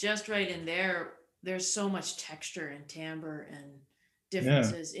 because just right in there, there's so much texture and timbre and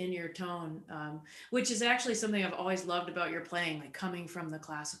differences in your tone, which is actually something I've always loved about your playing, like coming from the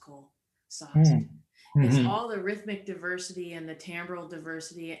classical side. It's all the rhythmic diversity and the timbral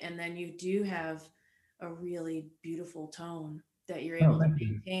diversity, and then you do have a really beautiful tone that you're able to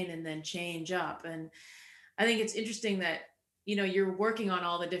maintain and then change up. And I think it's interesting that you're working on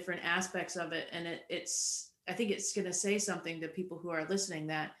all the different aspects of it, and I think it's going to say something to people who are listening,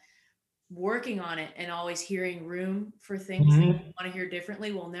 that working on it and always hearing room for things that you want to hear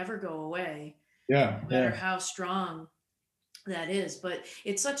differently will never go away. No matter how strong that is. But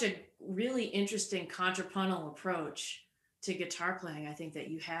it's such a really interesting contrapuntal approach to guitar playing, I think, that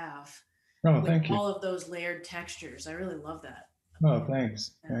you have. Thank you. All of those layered textures. I really love that. Oh,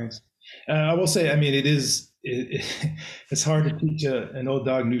 thanks. Thanks. I will say, I mean, it's hard to teach an old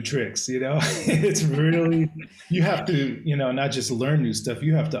dog new tricks, It's really, you have to, not just learn new stuff,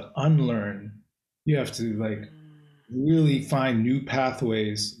 you have to unlearn. You have to really find new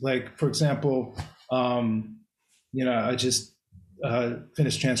pathways. Like, for example, I just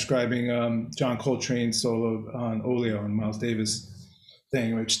finished transcribing John Coltrane's solo on Oleo and Miles Davis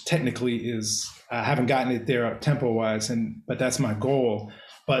thing, which technically is, I haven't gotten it there tempo wise, but that's my goal.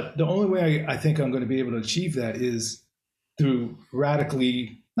 But the only way I think I'm going to be able to achieve that is through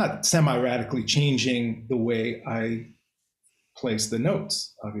not semi-radically changing the way I place the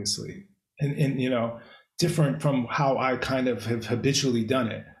notes, obviously, and different from how I kind of have habitually done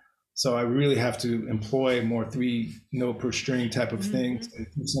it. So I really have to employ more 3-note per string type of things,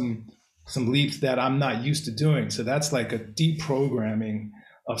 some leaps that I'm not used to doing. So that's like a deprogramming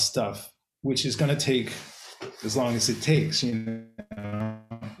of stuff, which is going to take as long as it takes,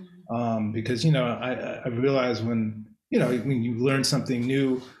 because, I realize when you learn something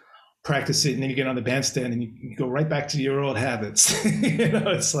new, practice it, and then you get on the bandstand and you go right back to your old habits.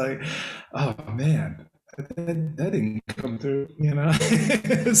 It's like, oh man, that didn't come through,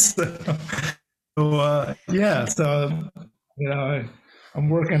 I'm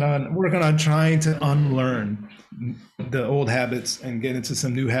working on trying to unlearn the old habits and get into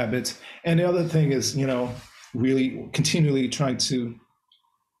some new habits. And the other thing is, really continually trying to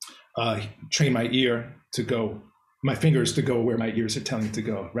train my ear to go, my fingers to go where my ears are telling it to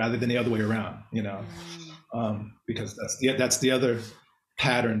go, rather than the other way around, because that's the other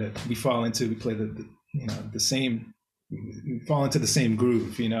pattern that we fall into. We play the same, we fall into the same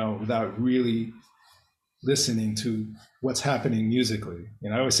groove, without really listening to what's happening musically.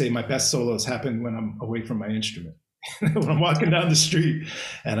 I always say my best solos happen when I'm away from my instrument. When I'm walking down the street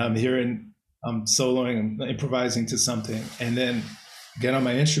and I'm soloing, I'm improvising to something, and then get on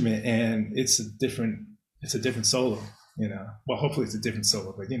my instrument and it's a different solo. Well, hopefully it's a different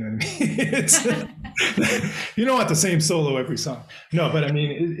solo, but you know what I mean? It's, you don't want the same solo every song. No, but I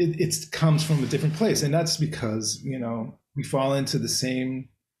mean, it comes from a different place. And that's because, we fall into the same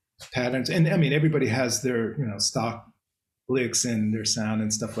patterns. And I mean, everybody has their, stock licks and their sound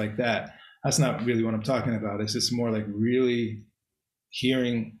and stuff like that. That's not really what I'm talking about. It's just more like really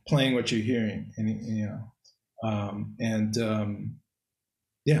playing what you're hearing, and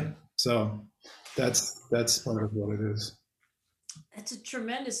yeah. So that's part of what it is. That's a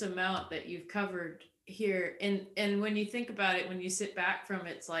tremendous amount that you've covered here. And when you think about it, when you sit back from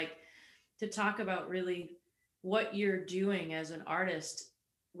it, it's like to talk about really what you're doing as an artist,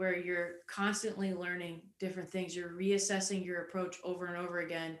 where you're constantly learning different things. You're reassessing your approach over and over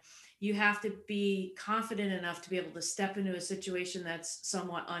again. You have to be confident enough to be able to step into a situation that's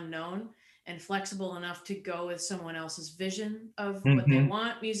somewhat unknown and flexible enough to go with someone else's vision of what they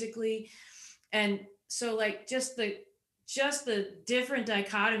want musically. And so like just the different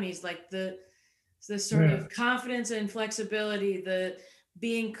dichotomies, like the sort of confidence and flexibility, the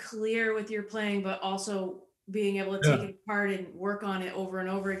being clear with your playing, but also being able to take it apart and work on it over and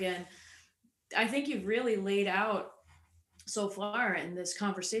over again. I think you've really laid out so far in this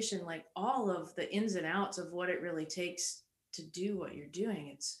conversation, like all of the ins and outs of what it really takes to do what you're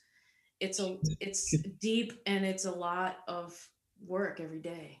doing. It's deep, and it's a lot of work every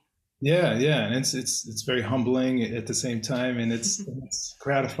day. Yeah, and it's very humbling at the same time, and it's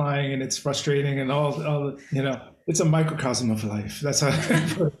gratifying, and it's frustrating, and all it's a microcosm of life. That's how I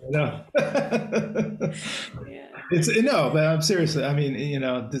put it, but I'm serious. I mean,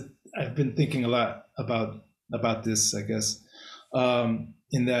 I've been thinking a lot about this, I guess,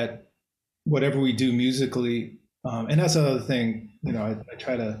 in that whatever we do musically, and that's another thing, I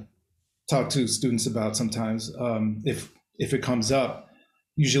try to talk to students about sometimes, if it comes up,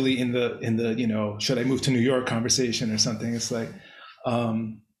 usually in the should I move to New York conversation or something. It's like,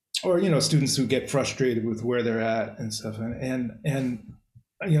 or students who get frustrated with where they're at and stuff, and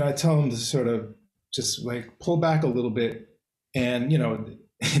I tell them to sort of just like pull back a little bit, and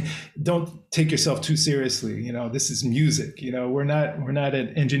don't take yourself too seriously. This is music. We're not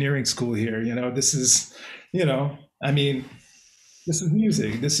at engineering school here. This is this is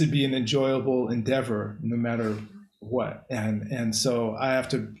music. This should be an enjoyable endeavor, no matter what. And so I have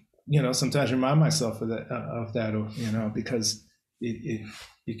to, sometimes remind myself of that, because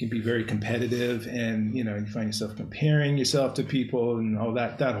it can be very competitive, and, you find yourself comparing yourself to people and all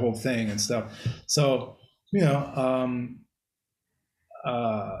that whole thing and stuff. So,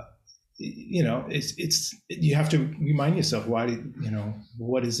 it's you have to remind yourself what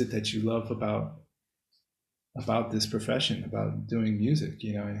is it that you love about this profession, about doing music.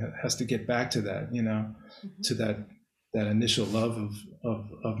 It has to get back to that, to that initial love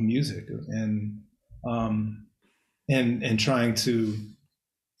of music, and trying to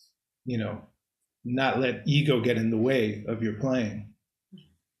not let ego get in the way of your playing.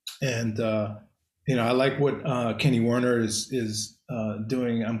 And I like what Kenny Werner is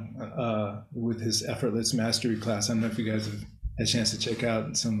doing with his effortless mastery class. I don't know if you guys have had a chance to check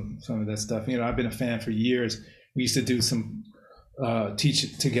out some of that stuff. I've been a fan for years. We used to do some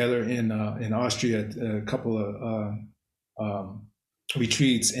teach together in Austria, a couple of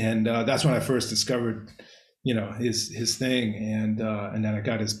retreats, and that's when I first discovered his thing, and then I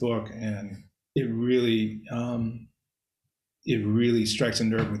got his book, and it really strikes a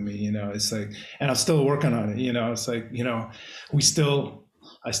nerve with me. It's like, and I'm still working on it. It's like,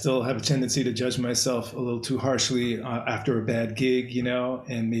 I still have a tendency to judge myself a little too harshly after a bad gig,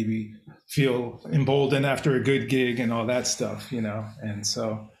 and maybe feel emboldened after a good gig and all that stuff, and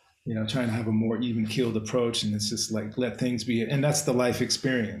so, trying to have a more even keeled approach, and it's just like, let things be. And that's the life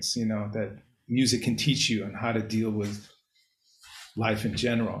experience, that music can teach you on how to deal with life in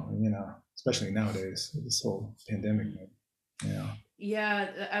general, especially nowadays with this whole pandemic.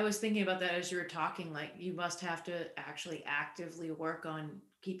 Yeah, I was thinking about that as you were talking. Like, you must have to actually actively work on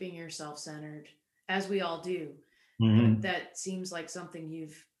keeping yourself centered, as we all do. Mm-hmm. But that seems like something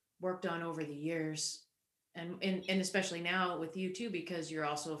you've worked on over the years, and especially now with you too, because you're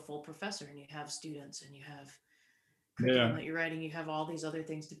also a full professor and you have students and you have curriculum that you're writing. You have all these other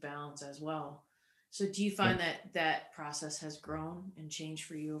things to balance as well. So do you find that process has grown and changed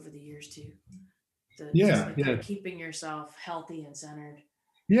for you over the years too? Keeping yourself healthy and centered.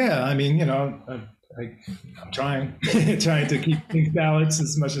 Yeah, I mean, I'm trying to keep things balanced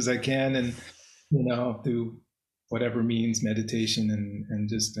as much as I can, and through whatever means, meditation and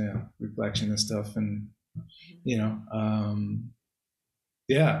just reflection and stuff, and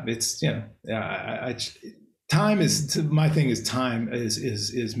time is my thing. Is time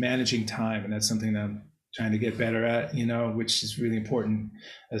is managing time, and that's something that I'm trying to get better at, which is really important.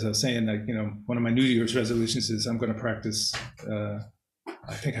 As I was saying, like, one of my New Year's resolutions is I'm going to practice. I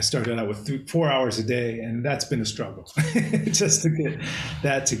think I started out with 4 hours a day, and that's been a struggle just to get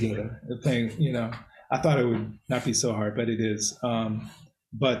that together. Playing, I thought it would not be so hard, but it is.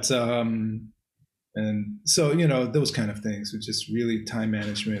 And so, those kind of things, with just really time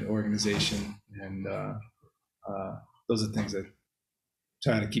management, organization, and those are things that I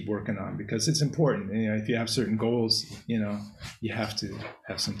try to keep working on, because it's important. If you have certain goals, you have to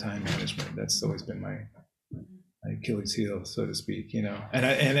have some time management. That's always been my Achilles heel, so to speak.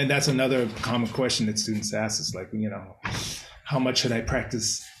 And that's another common question that students ask is like, how much should I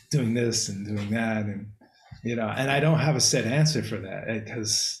practice doing this and doing that? And and I don't have a set answer for that,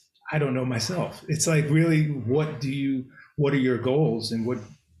 because I don't know myself. It's like, really, what are your goals, and what,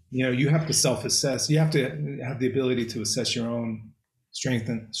 you have to self-assess. You have to have the ability to assess your own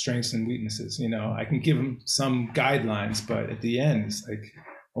strengths and weaknesses. I can give them some guidelines, but at the end, it's like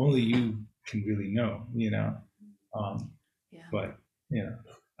only you can really know, but,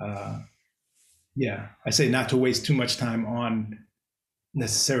 I say not to waste too much time on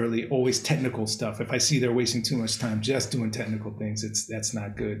necessarily always technical stuff. If I see they're wasting too much time just doing technical things, that's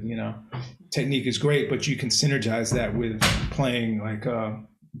not good. Technique is great, but you can synergize that with playing like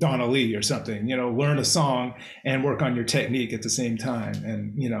Donna Lee or something. Learn a song and work on your technique at the same time.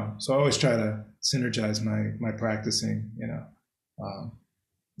 And so I always try to synergize my practicing.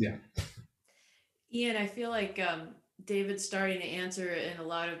 Ian, I feel like David's starting to answer in a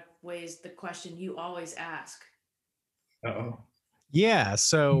lot of ways the question you always ask. Uh-oh. Yeah,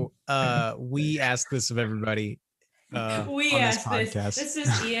 so we ask this of everybody. We ask this. This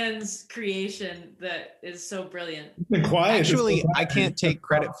is Ian's creation that is so brilliant. Been quiet. Actually, I can't take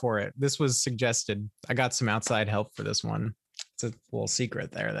credit for it. This was suggested. I got some outside help for this one. It's a little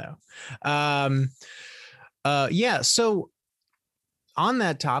secret there, though. Yeah. So on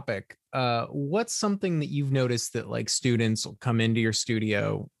that topic, what's something that you've noticed that like students will come into your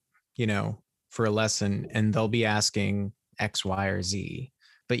studio, for a lesson, and they'll be asking X, Y, or Z,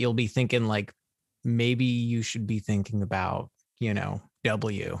 but you'll be thinking like, maybe you should be thinking about,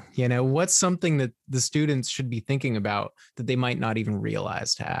 W, what's something that the students should be thinking about that they might not even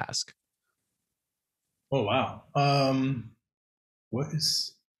realize to ask? Oh, wow. What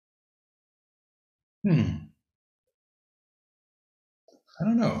is, I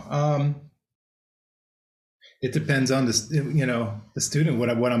don't know. It depends on the student,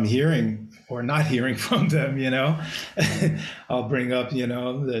 what I'm hearing or not hearing from them, I'll bring up,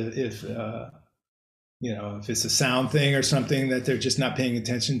 if it's a sound thing or something that they're just not paying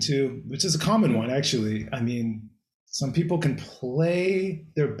attention to, which is a common one, actually. I mean, some people can play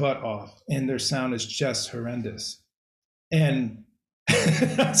their butt off and their sound is just horrendous. And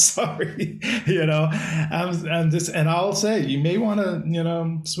I'm sorry, I'm just, and I'll say, you may want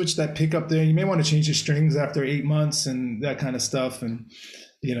to, switch that pickup there. You may want to change your strings after 8 months and that kind of stuff. And,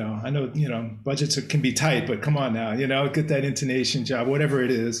 I know, budgets can be tight, but come on now, get that intonation job, whatever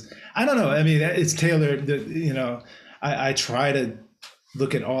it is. I don't know. I mean, it's tailored, I try to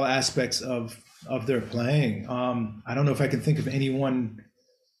look at all aspects of their playing. I don't know if I can think of any one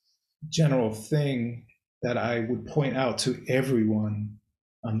general thing that I would point out to everyone.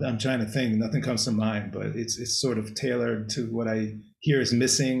 I'm trying to think, nothing comes to mind, but it's sort of tailored to what I hear is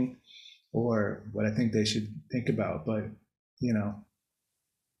missing or what I think they should think about. But,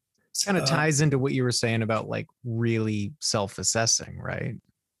 it kind of ties into what you were saying about like really self-assessing, right?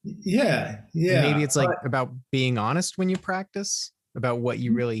 Yeah. Maybe it's like about being honest when you practice about what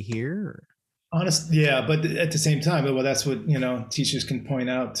you really hear. Or? Honest, yeah, but at the same time, well, that's what teachers can point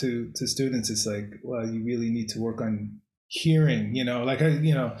out to students. It's like, well, you really need to work on hearing. Like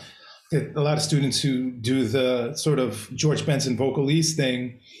a lot of students who do the sort of George Benson vocalese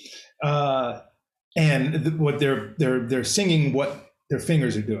thing, and what they're singing, what their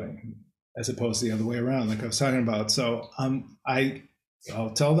fingers are doing, as opposed to the other way around, like I was talking about. So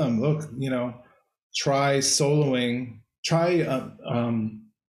I'll tell them, look, try soloing, take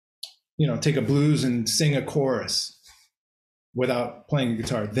a blues and sing a chorus without playing a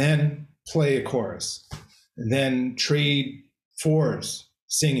guitar, then play a chorus, and then trade fours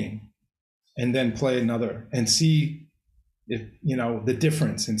singing, and then play another, and see if, the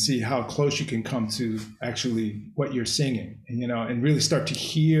difference, and see how close you can come to actually what you're singing, and, and really start to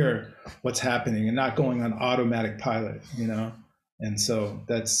hear what's happening and not going on automatic pilot, And so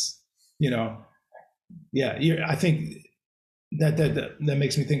that's, I think that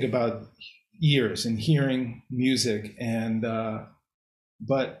makes me think about ears and hearing music. And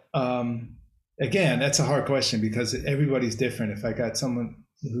but again, that's a hard question because everybody's different. If I got someone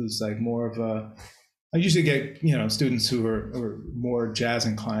who's like more of a, I usually get students who are more jazz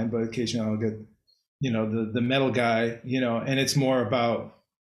inclined, but occasionally I'll get the metal guy, and it's more about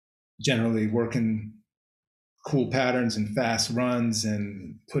generally working cool patterns and fast runs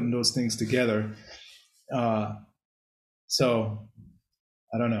and putting those things together. So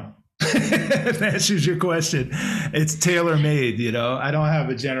I don't know. If that answers your question. It's tailor made, I don't have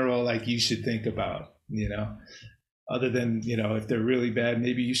a general, like, you should think about, other than, if they're really bad,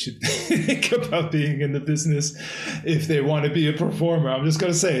 maybe you should think about being in the business if they want to be a performer. I'm just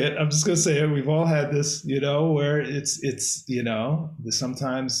going to say it. We've all had this, where it's,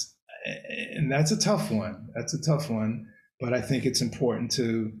 sometimes, and that's a tough one. But I think it's important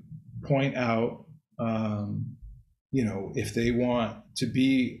to point out, if they want to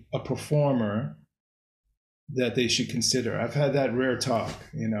be a performer, that they should consider. I've had that rare talk,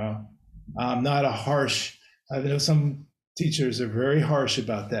 I'm not a harsh, I know some teachers are very harsh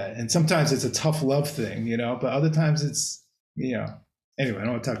about that. And sometimes it's a tough love thing, but other times it's, anyway, I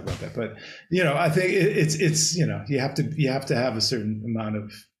don't want to talk about that, but, I think it's, you have to have a certain amount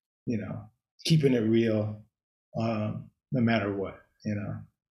of, keeping it real, no matter what,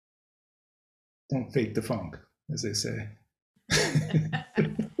 don't fake the funk, as they say.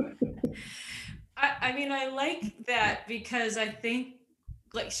 I mean, I like that because I think,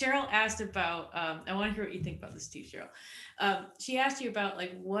 like Cheryl asked about, I want to hear what you think about this too, Cheryl. She asked you about,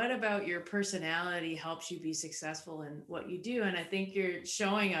 like, what about your personality helps you be successful in what you do? And I think you're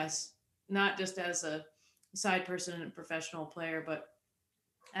showing us, not just as a side person and professional player, but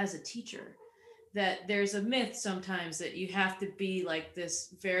as a teacher, that there's a myth sometimes that you have to be like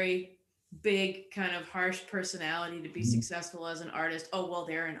this very big kind of harsh personality to be successful as an artist. Oh, well,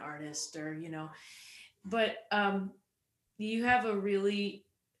 they're an artist, or, but you have a really,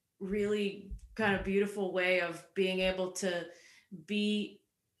 really kind of beautiful way of being able to be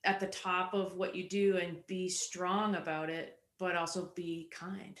at the top of what you do and be strong about it, but also be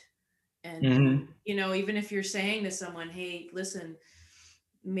kind. And, even if you're saying to someone, hey, listen,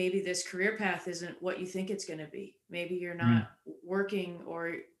 maybe this career path isn't what you think it's going to be. Maybe you're not working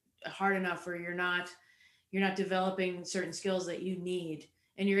or hard enough, or you're not developing certain skills that you need,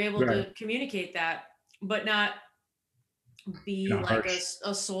 and you're able to communicate that, but not be not like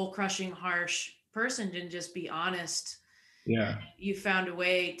a soul crushing, harsh person, and just be honest. Yeah. You found a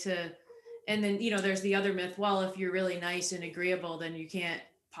way to, and then, there's the other myth. Well, if you're really nice and agreeable, then you can't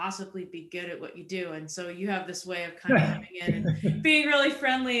possibly be good at what you do. And so you have this way of kind of coming in and being really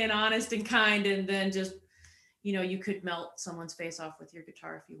friendly and honest and kind, and then just, you could melt someone's face off with your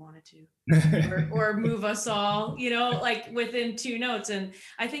guitar if you wanted to, or move us all, like within 2 notes. And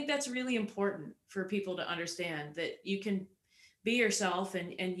I think that's really important for people to understand, that you can be yourself,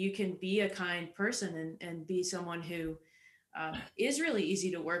 and you can be a kind person, and be someone who is really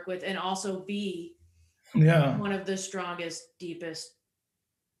easy to work with, and also be one of the strongest, deepest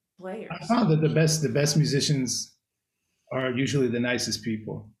players. I found that the best musicians are usually the nicest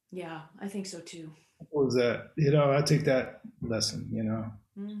people. Yeah, I think so too. Was that, I take that lesson,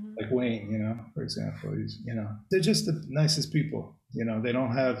 like Wayne, for example, he's, they're just the nicest people, they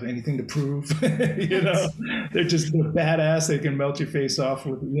don't have anything to prove, they're just badass. They can melt your face off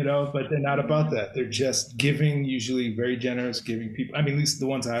with, but they're not about that. They're just giving, usually very generous, giving people. I mean, at least the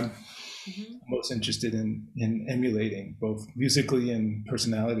ones I'm most interested in emulating, both musically and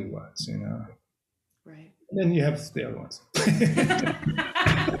personality wise, Right. And then you have the other ones.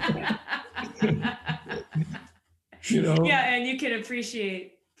 Yeah, and you can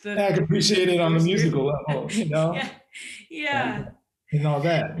appreciate I can appreciate it on the musical level, yeah. And all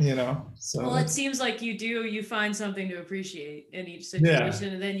that, so. Well, it seems like you find something to appreciate in each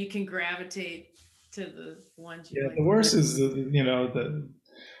situation, and then you can gravitate to the ones you like. The worst is the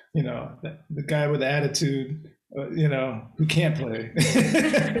guy with the attitude, who can't play.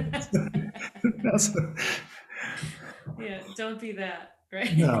 Yeah, don't be that,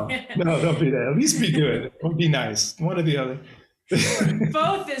 right? No, don't be that. At least be good or be nice. One or the other.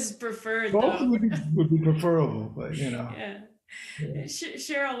 Both is preferred. Both though. would be preferable, but Yeah.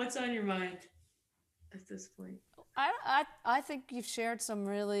 Cheryl, what's on your mind at this point? I think you've shared some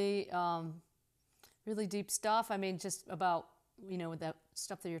really really deep stuff. I mean, just about, with that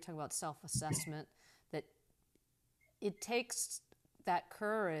stuff that you're talking about, self-assessment, that it takes that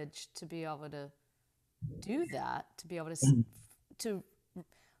courage to be able to do that, to be able to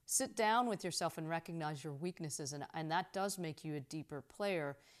sit down with yourself and recognize your weaknesses, and that does make you a deeper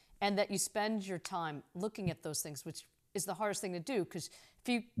player, and that you spend your time looking at those things, which is the hardest thing to do, because if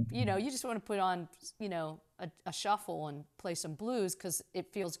you just want to put on a shuffle and play some blues because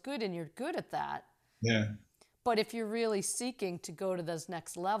it feels good and you're good at that. Yeah. But if you're really seeking to go to those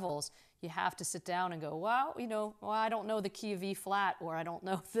next levels, you have to sit down and go, well, I don't know the key of E flat, or I don't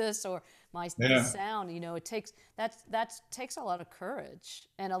know this, or my sound. It takes that takes a lot of courage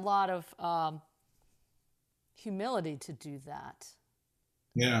and a lot of humility to do that.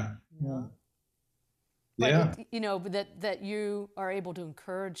 Yeah. Yeah. you know, but that you are able to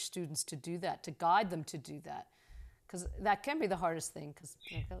encourage students to do that, to guide them to do that, because that can be the hardest thing. Because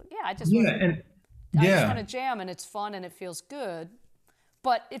I just Yeah. want to, And I just want yeah. to jam, and it's fun and it feels good.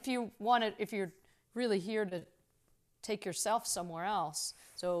 But if you want to, if you're really here to take yourself somewhere else,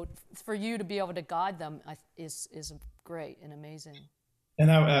 so for you to be able to guide them is great and amazing.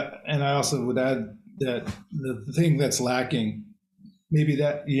 And I also would add that the thing that's lacking, maybe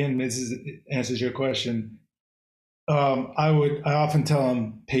that, Ian, this answers your question. I often tell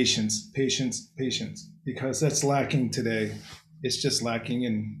them patience, patience, patience, because that's lacking today. It's just lacking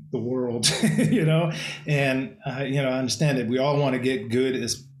in the world, you know. And I understand it. We all want to get good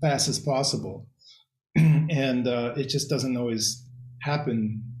as fast as possible, and it just doesn't always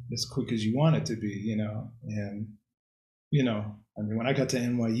happen as quick as you want it to be, you know. And I mean, when I got to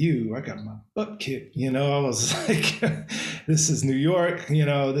NYU, I got my butt kicked. I was like, this is New York.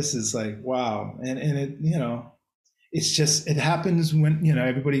 This is like, wow. And it, it's just, it happens when,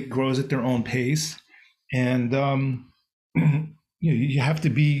 everybody grows at their own pace. And, you have to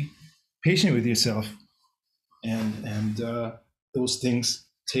be patient with yourself. And those things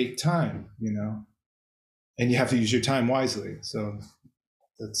take time, and you have to use your time wisely. So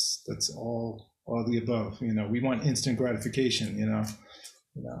that's all the above. We want instant gratification.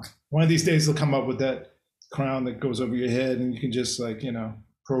 One of these days they'll come up with that crown that goes over your head, and you can just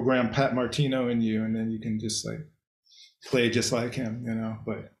program Pat Martino in you, and then you can just play just like him.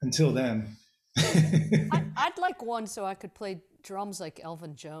 But until then, I'd like one so I could play drums like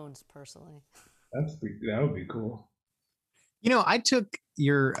Elvin Jones personally. That would be cool. I took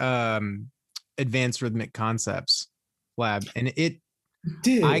your advanced rhythmic concepts lab, and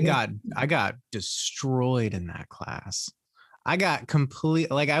I got destroyed in that class. I got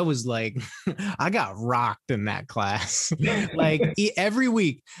I got rocked in that class. Every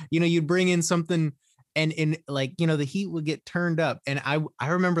week, you'd bring in something, and the heat would get turned up. And I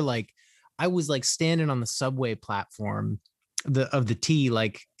remember I was standing on the subway platform of the T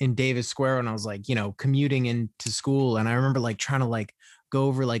in Davis Square, and I was commuting into school, and I remember trying to go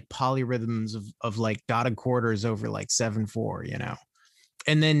over polyrhythms of dotted quarters over 7/4,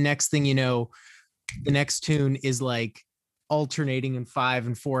 and then next thing you know, the next tune is alternating in 5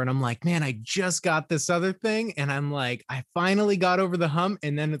 and 4, and I'm like, man, I just got this other thing, and I'm I finally got over the hump,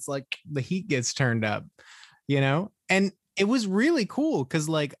 and then it's the heat gets turned up, and it was really cool because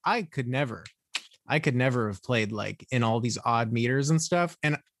I could never have played in all these odd meters and stuff.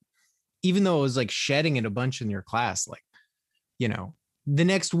 And even though I was shedding it a bunch in your class, the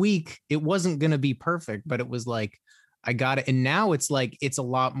next week it wasn't going to be perfect, but it was I got it. And now it's it's a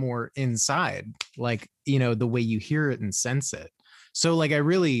lot more inside, the way you hear it and sense it. So I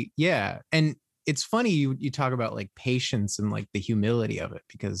really, yeah. And it's funny you talk about patience and the humility of it,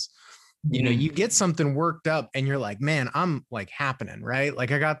 because you get something worked up and you're man, I'm happening, right? I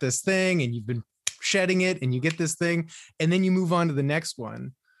got this thing, and you've been shedding it, and you get this thing, and then you move on to the next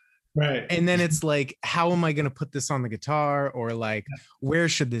one. Right. And then it's how am I going to put this on the guitar, or where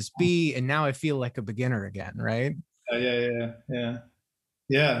should this be? And now I feel like a beginner again, right? Yeah.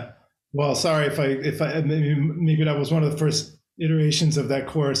 Well, sorry if I maybe that was one of the first iterations of that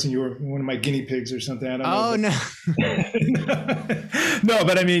course, and you were one of my guinea pigs or something. I don't know. No. No,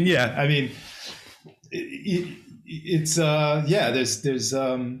 but I mean, yeah. I mean, it's there's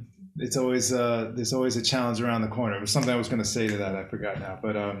always a challenge around the corner. It was something I was going to say to that. I forgot now,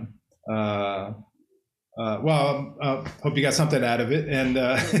 but hope you got something out of it. And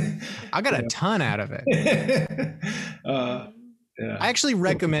I got a ton out of it. Yeah. I actually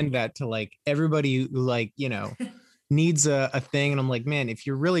recommend that to everybody who needs a thing. And I'm man, if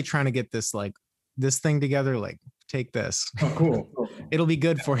you're really trying to get this this thing together, take this. Oh, cool. It'll be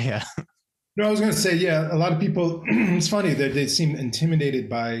good for you. No, I was going to say, yeah, a lot of people, it's funny that they seem intimidated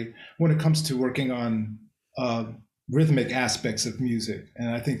by when it comes to working on rhythmic aspects of music. And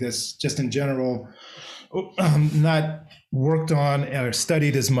I think that's just in general not worked on or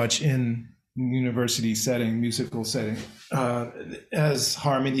studied as much in university setting, musical setting, as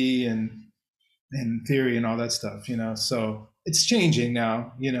harmony and theory and all that stuff, So it's changing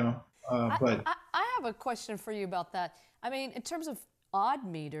now, but I have a question for you about that. I mean, in terms of odd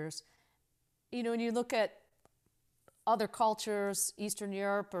meters, when you look at other cultures, Eastern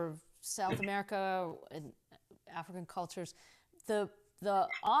Europe or South America and African cultures, the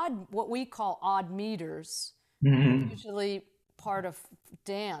what we call odd meters, usually part of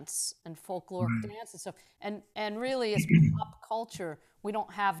dance and folkloric dance and stuff. And really, as pop culture, we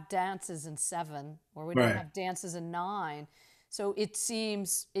don't have dances in 7, or we don't have dances in 9. So it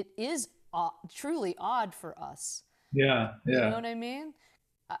seems it is truly odd for us. Yeah. You know what I mean?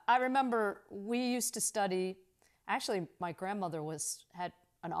 I remember we used to study, actually my grandmother had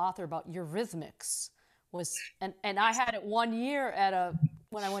an author about eurythmics, and I had it 1 year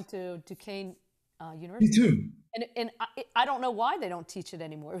when I went to Duquesne Me University. too. And I don't know why they don't teach it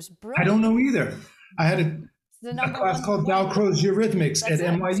anymore. It was I brilliant. don't know either. I had The a number class one called one. Dalcroze Eurythmics That's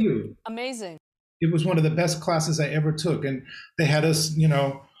at it. NYU. Amazing. It was one of the best classes I ever took. And they had us,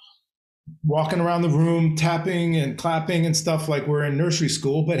 walking around the room, tapping and clapping and stuff like we're in nursery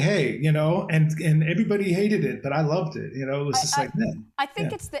school. But hey, and everybody hated it, but I loved it. It was just like, man. I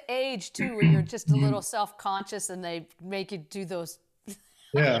think it's the age too, where you're just a little self-conscious and they make you do those.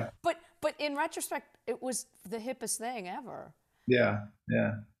 Yeah. But in retrospect, it was the hippest thing ever. Yeah.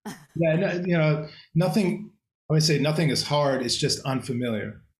 Yeah. Yeah. Nothing, I would say nothing is hard. It's just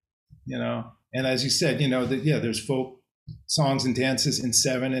unfamiliar, And as you said, there's folk songs and dances in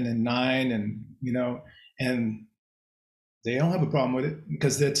 7 and in 9 and they don't have a problem with it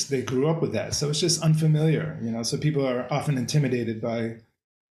because they grew up with that. So it's just unfamiliar, so people are often intimidated by,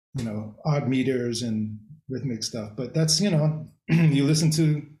 odd meters and rhythmic stuff. But that's, you listen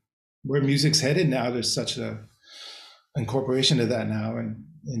to where music's headed now. There's such a incorporation of that now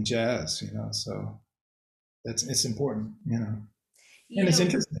in jazz, so it's important, and it's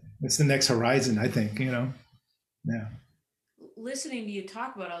interesting. It's the next horizon, I think, Yeah. Listening to you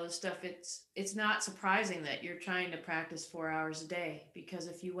talk about all this stuff, it's not surprising that you're trying to practice 4 hours a day, because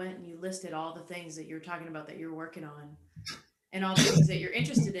if you went and you listed all the things that you're talking about that you're working on and all the things that you're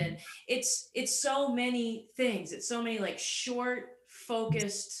interested in, it's so many things. It's so many like short,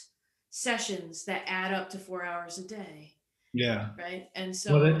 focused sessions that add up to 4 hours a day. Yeah. Right. And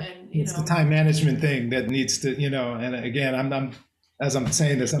so, it's the time management thing that needs to, and again, I'm as I'm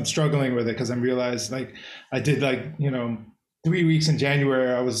saying this, I'm struggling with it because I realized I did 3 weeks in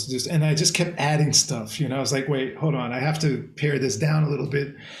January. I just kept adding stuff, I was like, wait, hold on. I have to pare this down a little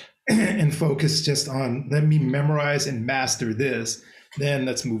bit and focus just on, let me memorize and master this. Then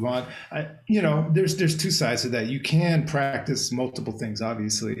let's move on. There's two sides to that. You can practice multiple things,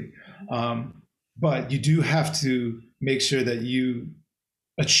 obviously. But you do have to make sure that you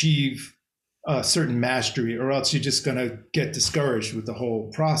achieve a certain mastery, or else you're just going to get discouraged with the whole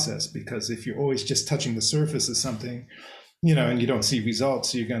process. Because if you're always just touching the surface of something, and you don't see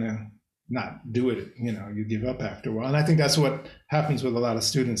results, you're going to not do it. You give up after a while. And I think that's what happens with a lot of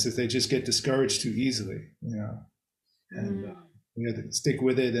students, is they just get discouraged too easily, and you have to stick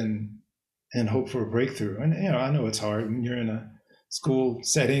with it and hope for a breakthrough. And, I know it's hard when you're in a school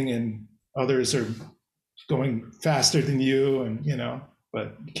setting and others are going faster than you, and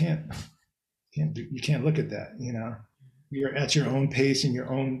but you can't look at that. You're at your own pace in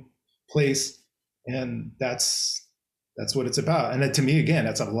your own place, and that's what it's about. And to me, again,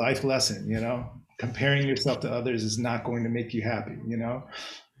 that's a life lesson. Comparing yourself to others is not going to make you happy.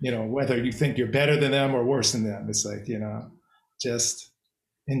 Whether you think you're better than them or worse than them, it's like, just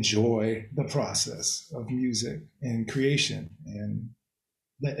enjoy the process of music and creation, and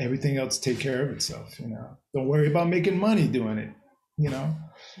let everything else take care of itself. Don't worry about making money doing it.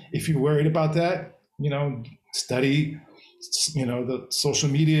 If you're worried about that, study, the social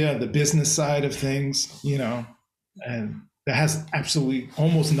media, the business side of things, and that has absolutely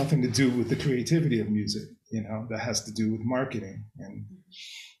almost nothing to do with the creativity of music. That has to do with marketing, and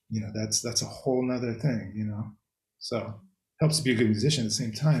that's a whole nother thing. So helps to be a good musician at the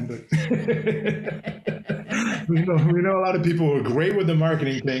same time, but we know a lot of people who are great with the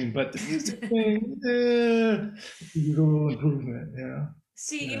marketing thing, but the music thing, needs a little improvement.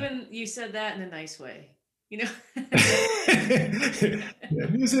 See, even you said that in a nice way. Yeah,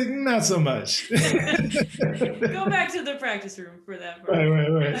 music, not so much. Go back to the practice room for that part.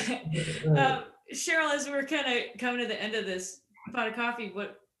 Right. Cheryl, as we're kind of coming to the end of this pot of coffee,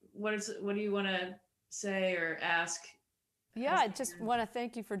 what do you want to say or ask? Yeah, I just want to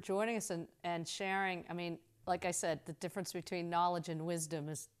thank you for joining us and sharing. I mean, like I said, the difference between knowledge and wisdom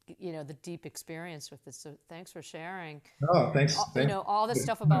is, the deep experience with this. So thanks for sharing. Oh, thanks. All this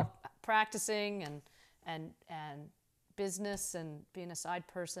stuff about practicing and business and being a side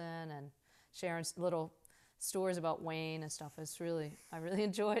person and sharing little stories about Wayne and stuff. I really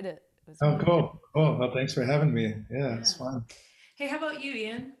enjoyed it. Cool. Well, thanks for having me. Yeah, it's fun. Hey, how about you,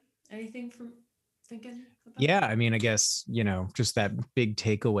 Ian? Anything from thinking about? Yeah, I mean, I guess, just that big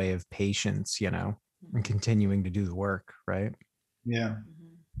takeaway of patience, and continuing to do the work, right? Yeah.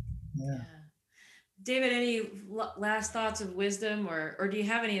 Yeah. David, any last thoughts of wisdom, or do you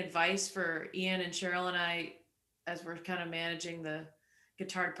have any advice for Ian and Cheryl and I as we're kind of managing the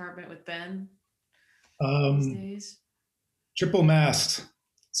guitar department with Ben these days? Triple masked.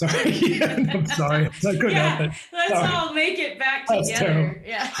 Sorry. Yeah, I'm sorry. I couldn't help Yeah, it. let's Sorry. all make it back That's together.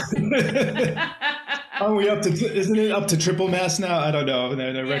 terrible. Yeah. Are we up to, isn't it up to triple mask now? I don't know.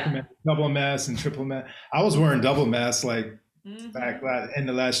 They Yeah. recommend double mask and triple mask. I was wearing double mask like back end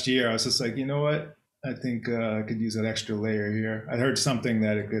of last year. I was just like, you know what? I think I could use an extra layer here. I heard something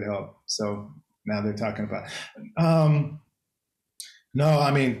that it could help. So now they're talking about it. No,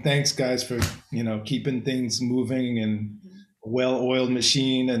 I mean, thanks guys for, keeping things moving and a well-oiled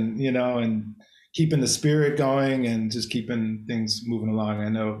machine and, and keeping the spirit going and just keeping things moving along. I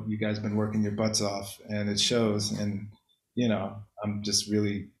know you guys have been working your butts off and it shows. And, I'm just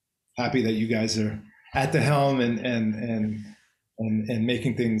really happy that you guys are at the helm and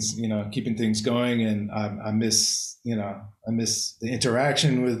making things, keeping things going. And I miss the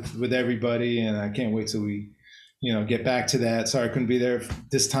interaction with everybody. And I can't wait till we, get back to that. Sorry, I couldn't be there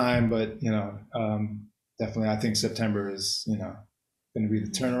this time, but, definitely I think September is, going to be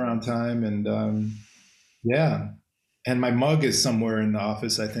the turnaround time. And yeah. And my mug is somewhere in the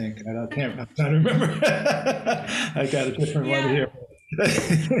office, I think. I'm trying to remember. I got a different one here.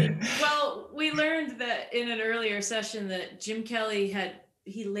 Well, we learned that in an earlier session that Jim Kelly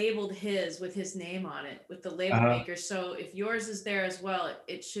he labeled his with his name on it with the label maker. So if yours is there as well,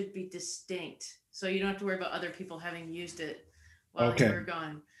 it should be distinct. So you don't have to worry about other people having used it while you were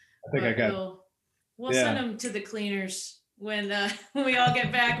gone. I think I got We'll send them to the cleaners when we all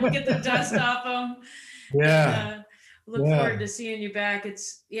get back. We'll get the dust off them. Yeah. And, look forward to seeing you back.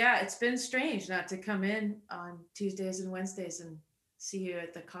 It's been strange not to come in on Tuesdays and Wednesdays and see you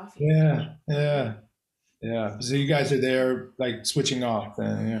at the coffee. Yeah. So you guys are there, like switching off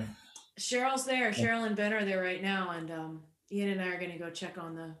then, yeah. Cheryl's there. Cheryl and Ben are there right now, and Ian and I are going to go check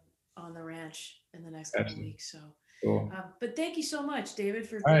on the ranch in the next couple of weeks. So, cool. But thank you so much, David,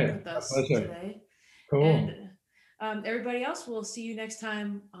 for being with us today. Cool. And everybody else, we'll see you next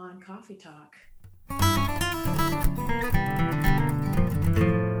time on Coffee Talk.